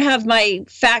have my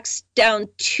facts down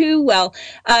too well.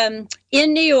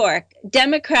 In New York,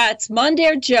 Democrats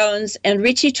Mondaire Jones and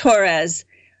Richie Torres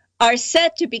are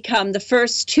set to become the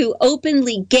first 2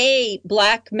 openly gay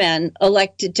Black men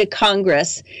elected to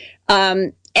Congress.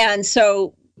 And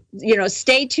so,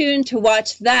 stay tuned to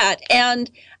watch that. And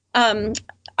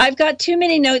I've got too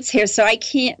many notes here, so I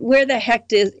can't, where the heck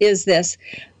is this?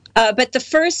 But the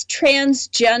first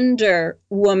transgender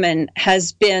woman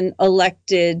has been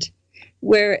elected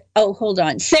hold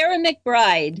on. Sarah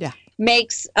McBride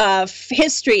makes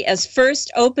history as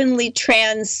first openly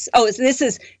trans, this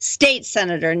is state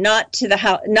senator, not to the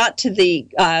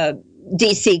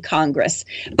DC Congress.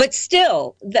 But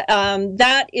still,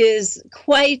 that is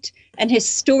quite an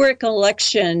historic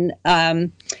election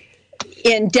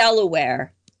in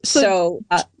Delaware. So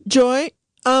Joy,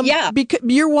 because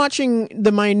you're watching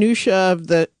the minutia of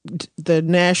the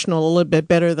national a little bit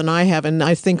better than I have, and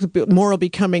I think more will be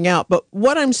coming out. But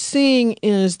what I'm seeing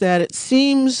is that it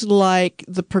seems like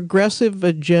the progressive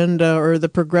agenda or the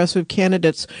progressive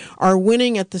candidates are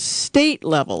winning at the state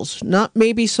levels, not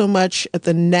maybe so much at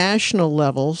the national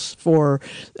levels for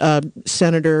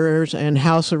senators and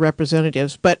House of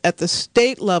Representatives, but at the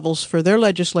state levels for their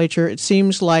legislature, it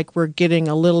seems like we're getting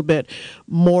a little bit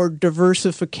more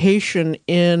diversification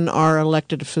in our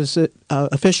elected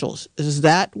officials. Is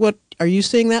that what, are you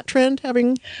seeing that trend,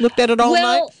 having looked at it all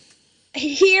night?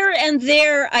 Here and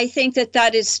there, I think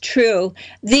that is true.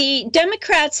 The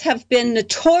Democrats have been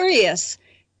notorious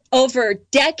over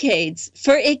decades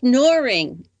for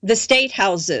ignoring the state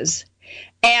houses.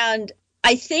 And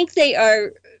I think they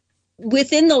are,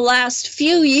 within the last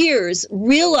few years,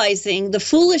 realizing the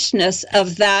foolishness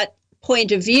of that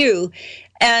point of view.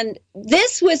 And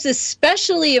this was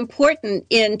especially important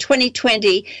in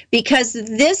 2020 because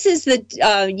this is the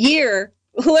year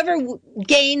whoever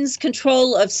gains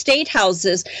control of state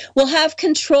houses will have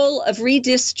control of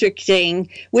redistricting,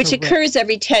 which occurs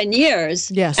every 10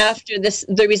 years after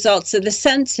the results of the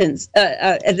census.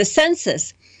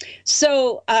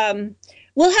 So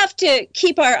we'll have to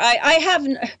keep our eye.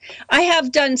 I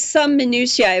have done some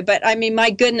minutiae, but I mean, my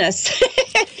goodness,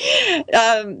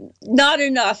 not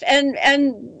enough. And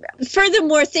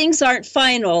furthermore, things aren't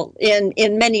final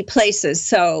in many places.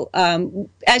 So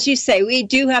as you say, we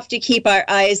do have to keep our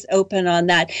eyes open on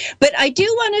that. But I do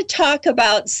want to talk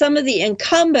about some of the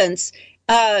incumbents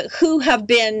who have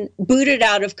been booted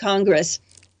out of Congress.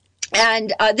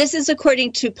 And this is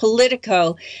according to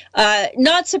Politico.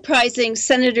 Not surprising,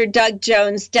 Senator Doug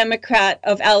Jones, Democrat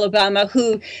of Alabama,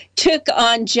 who took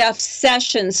on Jeff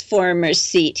Sessions' former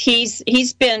seat.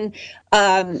 He's been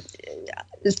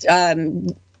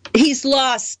he's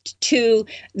lost to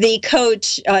the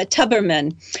coach,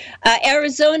 Tuberman.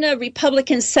 Arizona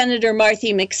Republican Senator Martha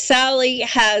McSally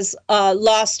has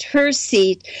lost her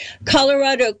seat.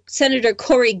 Colorado Senator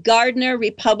Cory Gardner,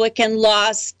 Republican,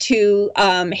 lost to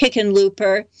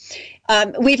Hickenlooper.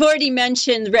 We've already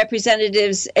mentioned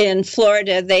representatives in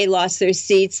Florida. They lost their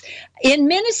seats. In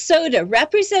Minnesota,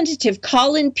 Representative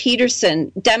Colin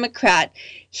Peterson, Democrat,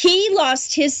 he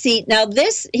lost his seat. Now,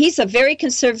 he's a very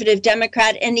conservative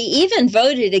Democrat, and he even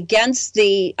voted against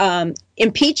the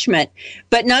impeachment.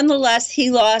 But nonetheless,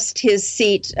 he lost his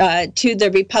seat to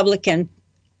the Republican.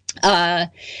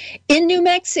 In New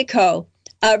Mexico,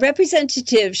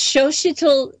 Representative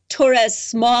Xochitl Torres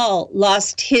Small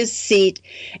lost his seat,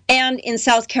 and in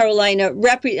South Carolina,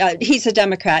 he's a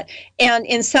Democrat, and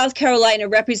in South Carolina,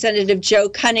 Representative Joe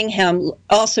Cunningham,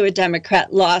 also a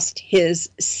Democrat, lost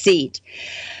his seat.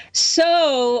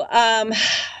 So,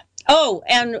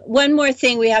 and one more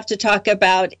thing we have to talk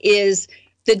about is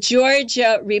the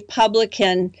Georgia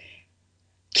Republican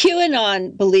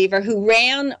QAnon believer who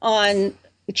ran on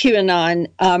QAnon,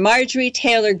 Marjorie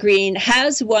Taylor Greene,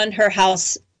 has won her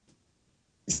House,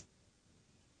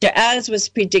 as was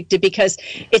predicted, because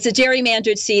it's a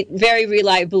gerrymandered seat, very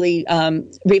reliably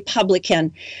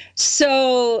Republican.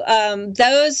 So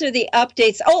those are the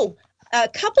updates. Oh, a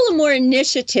couple of more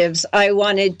initiatives I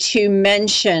wanted to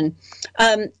mention.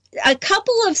 A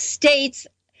couple of states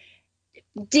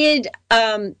did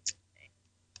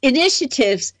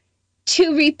initiatives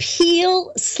to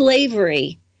repeal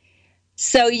slavery.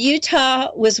 So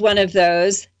Utah was one of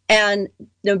those, and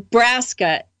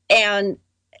Nebraska. And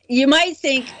you might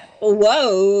think,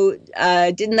 whoa,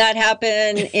 didn't that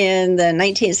happen in the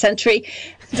 19th century?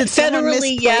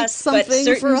 Federally, yes, but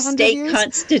certain state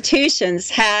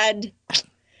constitutions had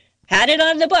it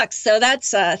on the books. So that's,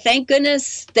 thank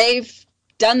goodness they've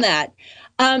done that.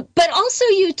 But also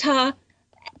Utah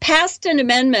passed an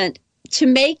amendment to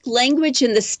make language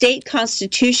in the state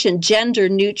constitution gender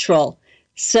neutral.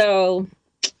 So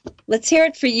let's hear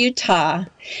it for Utah.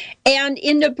 And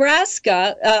in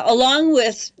Nebraska, along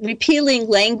with repealing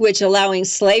language allowing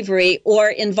slavery or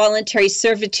involuntary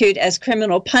servitude as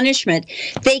criminal punishment,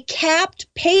 they capped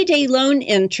payday loan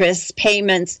interest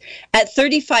payments at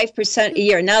 35% a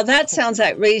year. Now, that sounds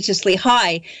outrageously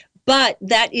high, but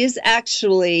that is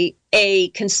actually a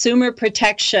consumer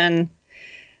protection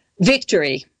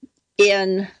victory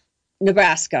in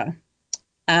Nebraska.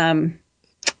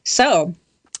 So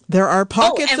there are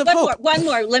pockets of hope. One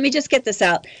more. Let me just get this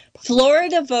out.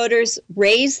 Florida voters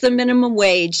raised the minimum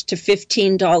wage to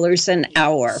 $15 an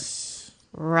hour.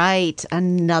 Right.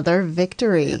 Another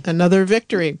victory. Another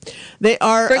victory. They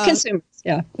are for consumers.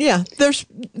 Yeah. Yeah.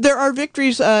 There are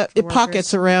victories,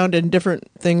 pockets around and different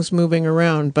things moving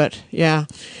around. But yeah,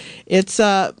 it's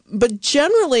but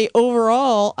generally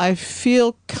overall, I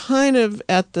feel kind of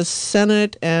at the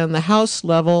Senate and the House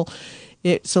level,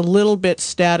 it's a little bit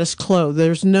status quo.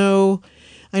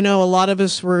 I know a lot of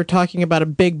us were talking about a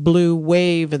big blue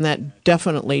wave, and that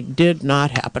definitely did not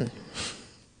happen.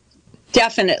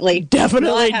 Definitely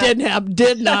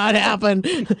did not happen.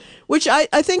 Which I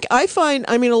think I find,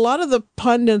 I mean, a lot of the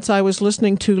pundits I was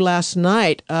listening to last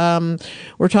night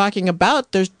were talking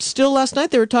about, last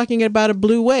night they were talking about a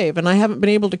blue wave, and I haven't been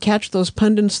able to catch those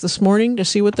pundits this morning to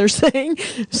see what they're saying.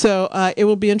 So it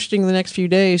will be interesting the next few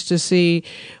days to see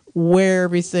where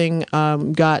everything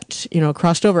got,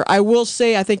 crossed over. I will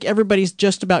say, I think everybody's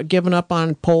just about given up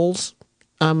on polls.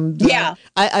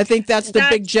 I think that's the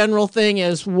big general thing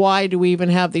is, why do we even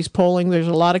have these polling? There's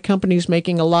a lot of companies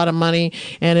making a lot of money,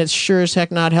 and it's sure as heck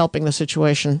not helping the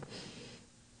situation.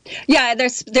 Yeah,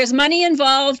 there's money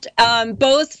involved,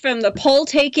 both from the poll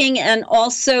taking and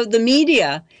also the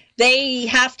media. They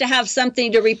have to have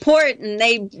something to report, and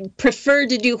they prefer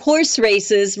to do horse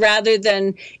races rather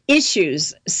than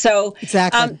issues. So,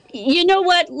 exactly. You know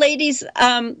what, ladies?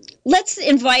 Let's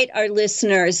invite our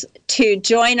listeners to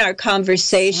join our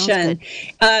conversation.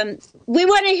 we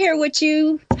want to hear what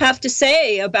you have to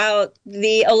say about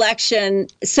the election.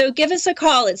 So give us a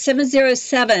call at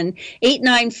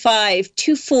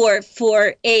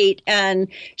 707-895-2448 and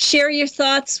share your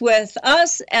thoughts with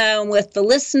us and with the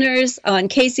listeners on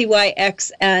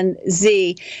KZYX and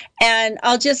Z. And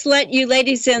I'll just let you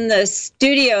ladies in the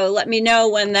studio let me know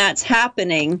when that's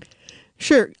happening.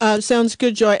 Sure. Sounds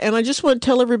good, Joy. And I just want to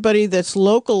tell everybody that's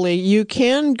locally, you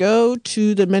can go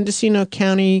to the Mendocino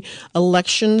County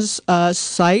elections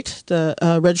site, the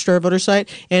Registrar of Voter site,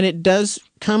 and it does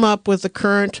come up with the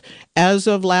current as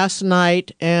of last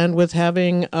night, and with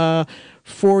having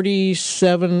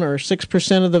 47 or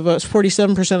 6% of the votes,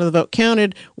 47% of the vote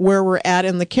counted, where we're at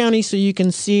in the county. So you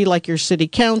can see like your city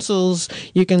councils,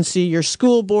 you can see your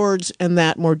school boards, and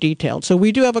that more detailed. So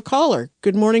we do have a caller.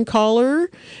 Good morning,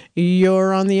 caller.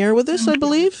 You're on the air with us, I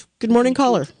believe. Good morning,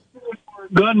 caller.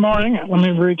 Good morning. Let me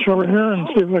reach over here and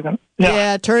see if I can.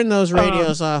 Yeah, turn those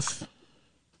radios off.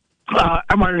 I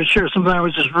wanted to share something I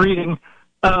was just reading.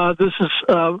 This is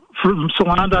from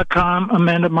Salon.com,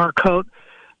 Amanda Marcotte.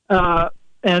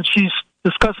 And she's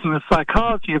discussing the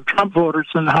psychology of Trump voters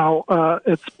and how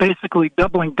it's basically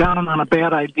doubling down on a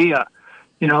bad idea.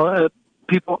 You know,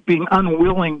 people being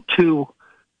unwilling to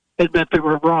admit they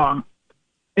were wrong.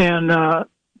 And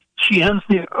she ends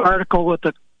the article with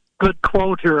a good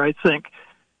quote here, I think.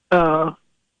 Let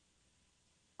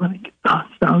me get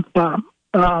down to the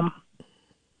bottom.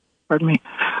 Pardon me.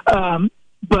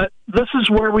 But this is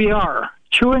where we are,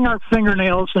 chewing our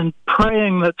fingernails and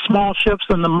praying that small shifts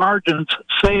in the margins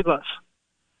save us.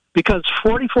 Because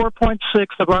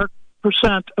 44.6%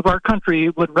 of our country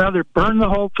would rather burn the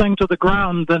whole thing to the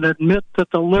ground than admit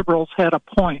that the liberals had a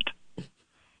point.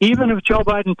 Even if Joe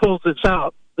Biden pulls this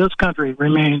out, this country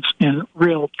remains in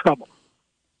real trouble.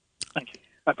 Thank you.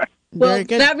 Bye-bye. Well,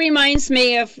 that reminds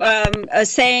me of a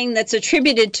saying that's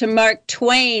attributed to Mark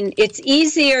Twain. It's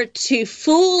easier to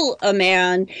fool a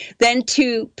man than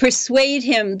to persuade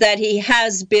him that he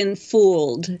has been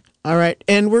fooled. All right.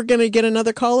 And we're going to get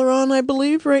another caller on, I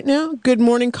believe, right now. Good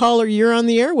morning, caller. You're on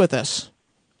the air with us.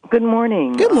 Good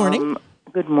morning. Good morning.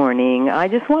 Good morning. I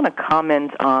just want to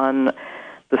comment on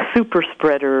the super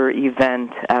spreader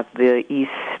event at the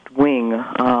East Wing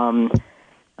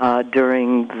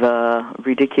during the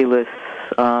ridiculous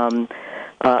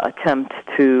attempt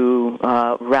to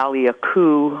rally a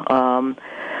coup.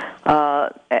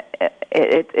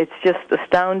 It's just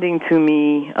astounding to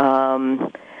me.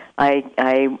 I'm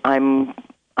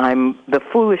the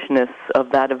foolishness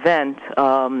of that event,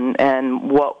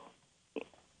 and what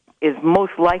is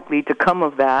most likely to come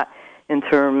of that in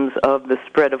terms of the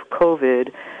spread of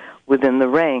COVID within the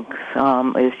ranks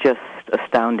is just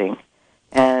astounding.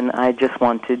 And I just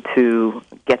wanted to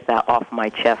get that off my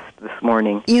chest this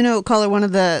morning. You know, caller, one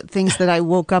of the things that I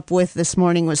woke up with this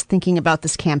morning was thinking about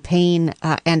this campaign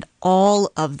and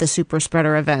all of the super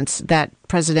spreader events that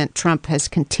President Trump has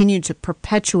continued to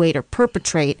perpetuate or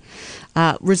perpetrate,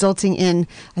 resulting in,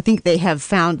 I think they have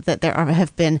found that there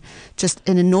have been just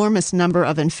an enormous number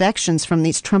of infections from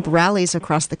these Trump rallies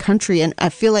across the country. And I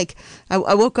feel like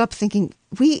I woke up thinking,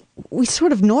 we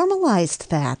sort of normalized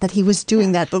that he was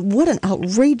doing that. But what an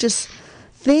outrageous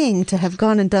thing to have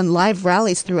gone and done live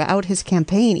rallies throughout his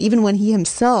campaign, even when he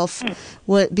himself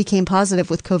became positive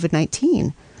with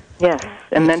COVID-19. Yes,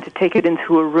 and then to take it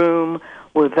into a room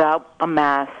without a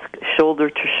mask, shoulder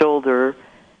to shoulder,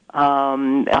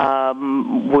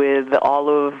 with all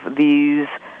of these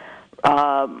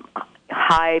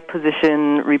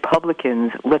high-position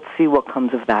Republicans. Let's see what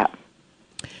comes of that.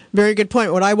 Very good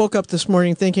point. What I woke up this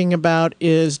morning thinking about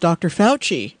is Dr.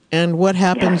 Fauci and what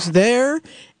happens there,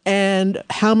 and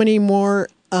how many more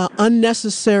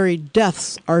unnecessary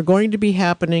deaths are going to be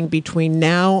happening between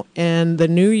now and the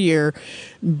new year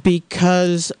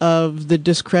because of the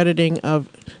discrediting of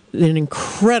an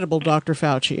incredible Dr.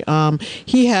 Fauci.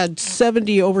 He had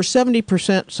over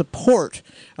 70% support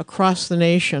across the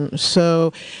nation.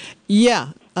 So, yeah.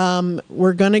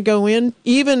 We're going to go in,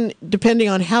 even depending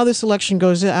on how this election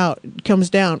comes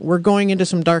down, we're going into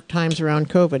some dark times around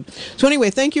COVID. So anyway,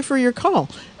 thank you for your call.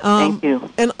 Thank you.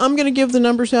 And I'm going to give the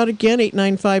numbers out again,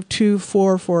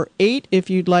 895-2448, if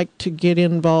you'd like to get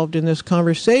involved in this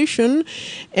conversation.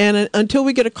 And until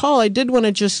we get a call, I did want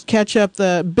to just catch up.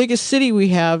 The biggest city we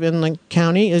have in the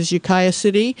county is Ukiah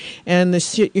City. And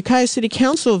the Ukiah City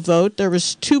Council vote, there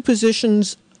was 2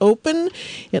 positions open.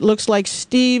 It looks like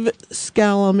Steve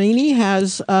Scalmini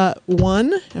has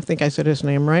won. I think I said his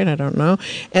name right. I don't know.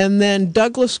 And then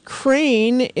Douglas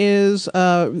Crane is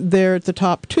there at the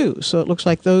top two. So it looks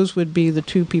like those would be the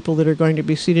two people that are going to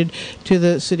be seated to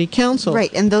the city council.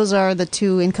 Right, and those are the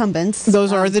two incumbents.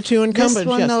 Those are the two incumbents, This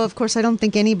one, yes. though, of course, I don't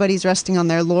think anybody's resting on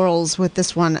their laurels with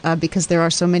this one because there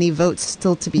are so many votes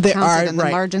still to be counted, and the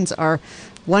margins are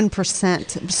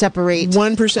 1% separate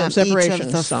 1% separation, each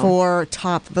of the four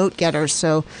top vote getters.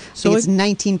 So it's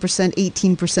 19%,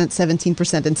 18%,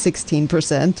 17%, and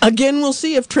 16%. Again, we'll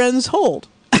see if trends hold.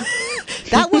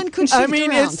 That one could shift I mean,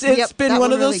 around. it's been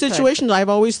one of those situations. I've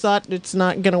always thought it's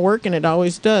not going to work, and it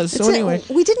always does. So anyway.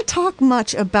 We didn't talk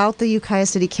much about the Ukiah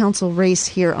City Council race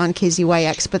here on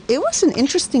KZYX, but it was an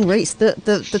interesting race.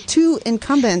 The two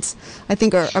incumbents, I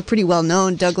think, are pretty well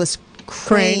known. Douglas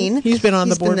Crane. He's been on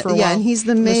the board for a while. Yeah, and he's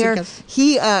the mayor.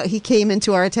 He came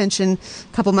into our attention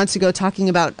a couple months ago talking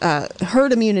about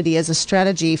herd immunity as a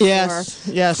strategy for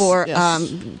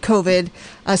COVID.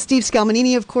 Steve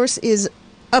Scalmanini, of course, is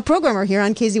a programmer here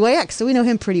on KZYX, so we know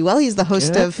him pretty well. He's the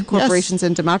host of Corporations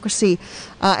and Democracy.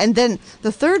 And then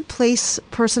the third place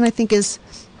person, I think, is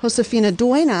Josefina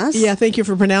Duenas. Yeah, thank you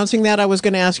for pronouncing that. I was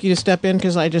going to ask you to step in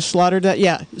because I just slaughtered that.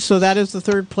 Yeah, so that is the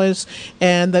third place,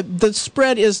 and the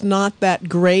spread is not that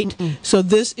great. So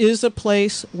this is a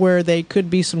place where they could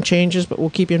be some changes, but we'll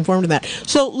keep you informed of that.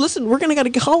 So listen, we're going to get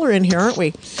a caller in here, aren't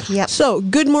we? Yep. So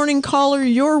good morning, caller.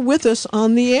 You're with us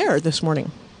on the air this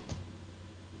morning.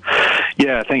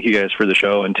 Yeah, thank you guys for the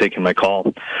show and taking my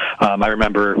call. I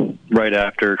remember right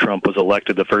after Trump was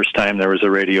elected the first time, there was a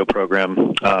radio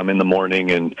program in the morning,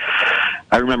 and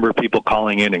I remember people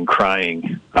calling in and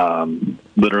crying,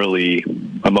 literally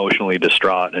emotionally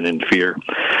distraught and in fear.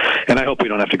 And I hope we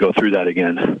don't have to go through that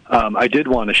again. I did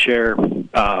want to share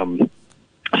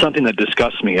something that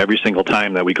disgusts me every single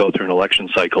time that we go through an election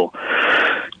cycle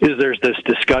is there's this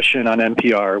discussion on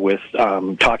NPR with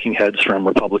talking heads from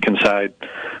Republican side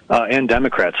and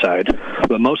Democrat side,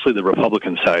 but mostly the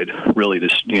Republican side really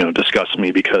disgusts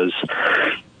me because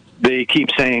they keep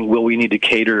saying, well, we need to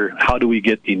cater, how do we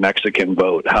get the Mexican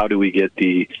vote? How do we get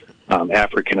the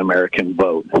African-American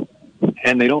vote?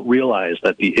 And they don't realize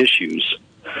that the issues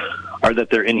are that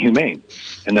they're inhumane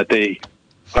and that they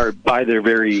are, by their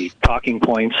very talking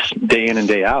points day in and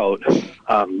day out,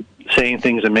 saying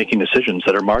things and making decisions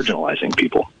that are marginalizing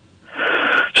people.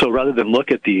 So rather than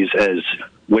look at these as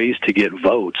ways to get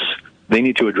votes, they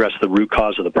need to address the root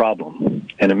cause of the problem.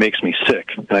 And it makes me sick.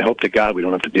 And I hope to God we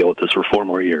don't have to deal with this for 4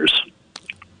 more years.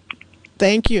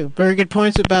 Thank you. Very good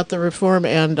points about the reform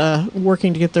and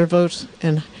working to get their votes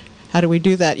and how do we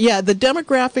do that? Yeah, the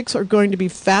demographics are going to be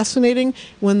fascinating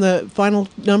when the final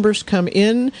numbers come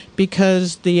in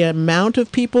because the amount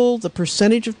of people, the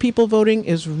percentage of people voting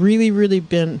is really, really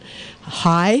been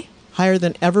higher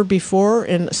than ever before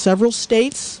in several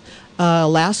states.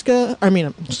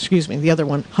 The other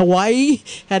one, Hawaii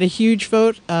had a huge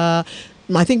vote. I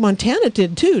think Montana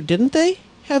did too, didn't they?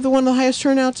 Have one of the highest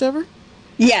turnouts ever?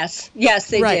 Yes,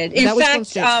 they did. In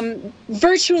fact,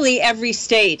 virtually every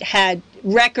state had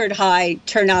record high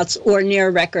turnouts or near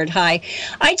record high.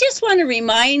 I just want to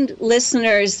remind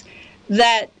listeners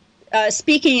that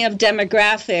speaking of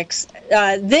demographics,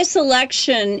 this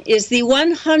election is the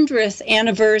 100th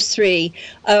anniversary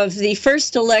of the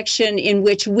first election in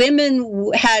which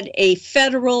women had a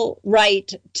federal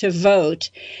right to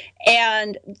vote.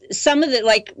 And some of the,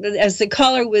 like, as the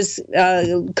caller was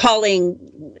calling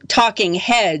talking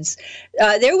heads,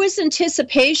 there was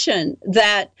anticipation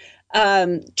that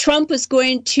Trump was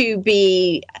going to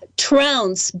be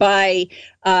trounced by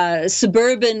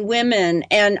suburban women,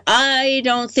 and I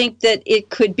don't think that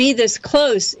it could be this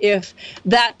close if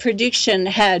that prediction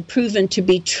had proven to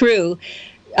be true.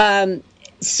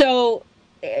 So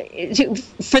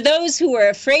for those who were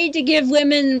afraid to give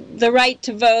women the right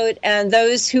to vote and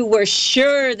those who were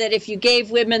sure that if you gave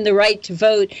women the right to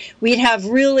vote, we'd have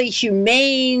really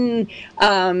humane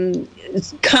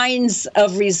kinds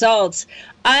of results,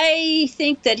 I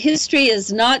think that history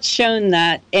has not shown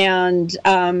that. And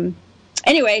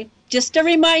anyway, just a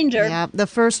reminder. Yeah, the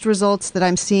first results that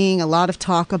I'm seeing, a lot of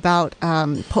talk about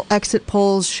exit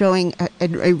polls showing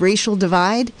a racial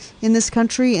divide in this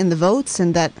country in the votes,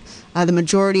 and that the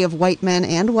majority of white men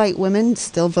and white women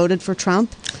still voted for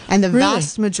Trump, and the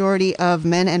vast majority of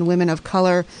men and women of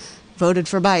color voted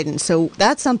for Biden. So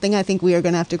that's something I think we are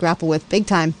going to have to grapple with big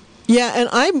time. Yeah, and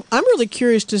I'm really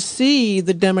curious to see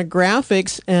the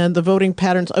demographics and the voting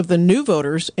patterns of the new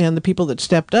voters and the people that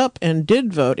stepped up and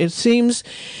did vote. It seems,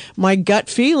 my gut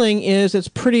feeling is it's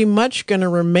pretty much going to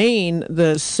remain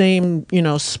the same,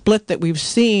 split that we've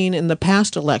seen in the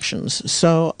past elections.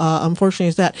 So unfortunately,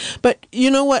 it's that. But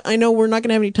you know what? I know we're not going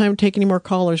to have any time to take any more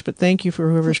callers, but thank you for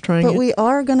whoever's trying. But we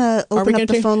are going to open up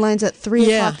the phone lines at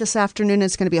 3 o'clock this afternoon.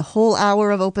 It's going to be a whole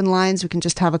hour of open lines. We can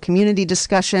just have a community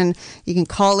discussion. You can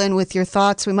call in with your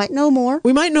thoughts. We might know more.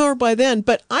 We might know her by then,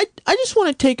 but I just want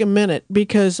to take a minute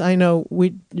because I know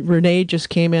Renee just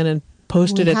came in and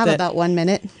posted it. We have about 1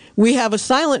 minute. We have a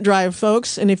silent drive,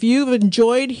 folks, and if you've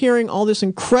enjoyed hearing all this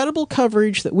incredible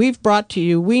coverage that we've brought to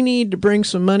you, we need to bring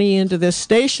some money into this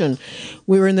station.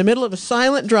 We were in the middle of a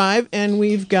silent drive, and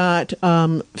we've got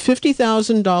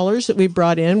 $50,000 that we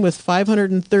brought in with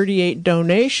 538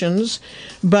 donations,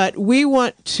 but we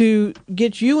want to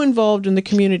get you involved in the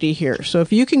community here. So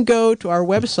if you can go to our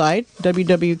website,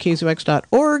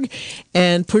 www.kzux.org,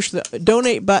 and push the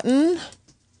donate button,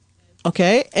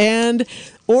 okay,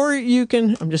 or you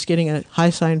can, I'm just getting a high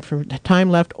sign for time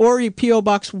left, or you P.O.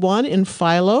 Box 1 in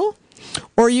Philo,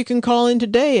 or you can call in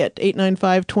today at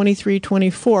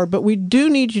 895-2324. But we do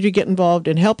need you to get involved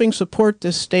in helping support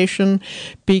this station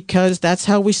because that's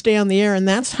how we stay on the air, and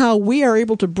that's how we are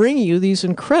able to bring you these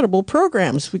incredible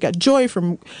programs. We got Joy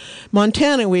from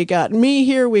Montana, we got me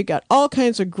here, we got all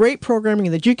kinds of great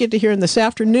programming that you get to hear. And this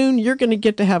afternoon, you're going to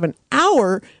get to have an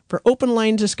hour for open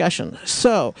line discussion.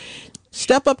 So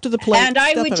step up to the plate. And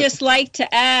I would just like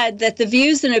to add that the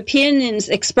views and opinions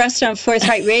expressed on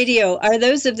Forthright Radio are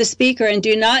those of the speaker and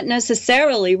do not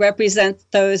necessarily represent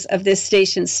those of this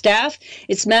station's staff,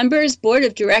 its members, board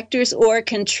of directors, or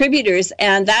contributors.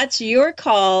 And that's your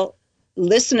call,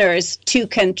 listeners, to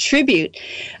contribute.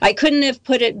 I couldn't have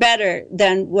put it better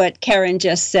than what Karen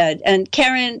just said. And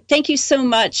Karen, thank you so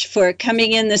much for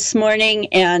coming in this morning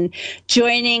and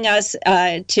joining us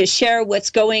to share what's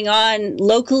going on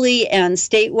locally and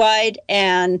statewide.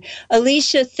 And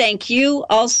Alicia, thank you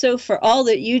also for all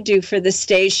that you do for the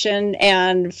station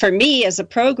and for me as a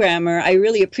programmer. I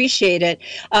really appreciate it.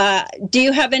 Do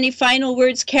you have any final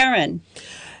words, Karen?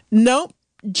 Nope.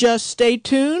 Just stay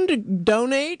tuned,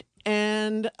 donate,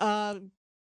 and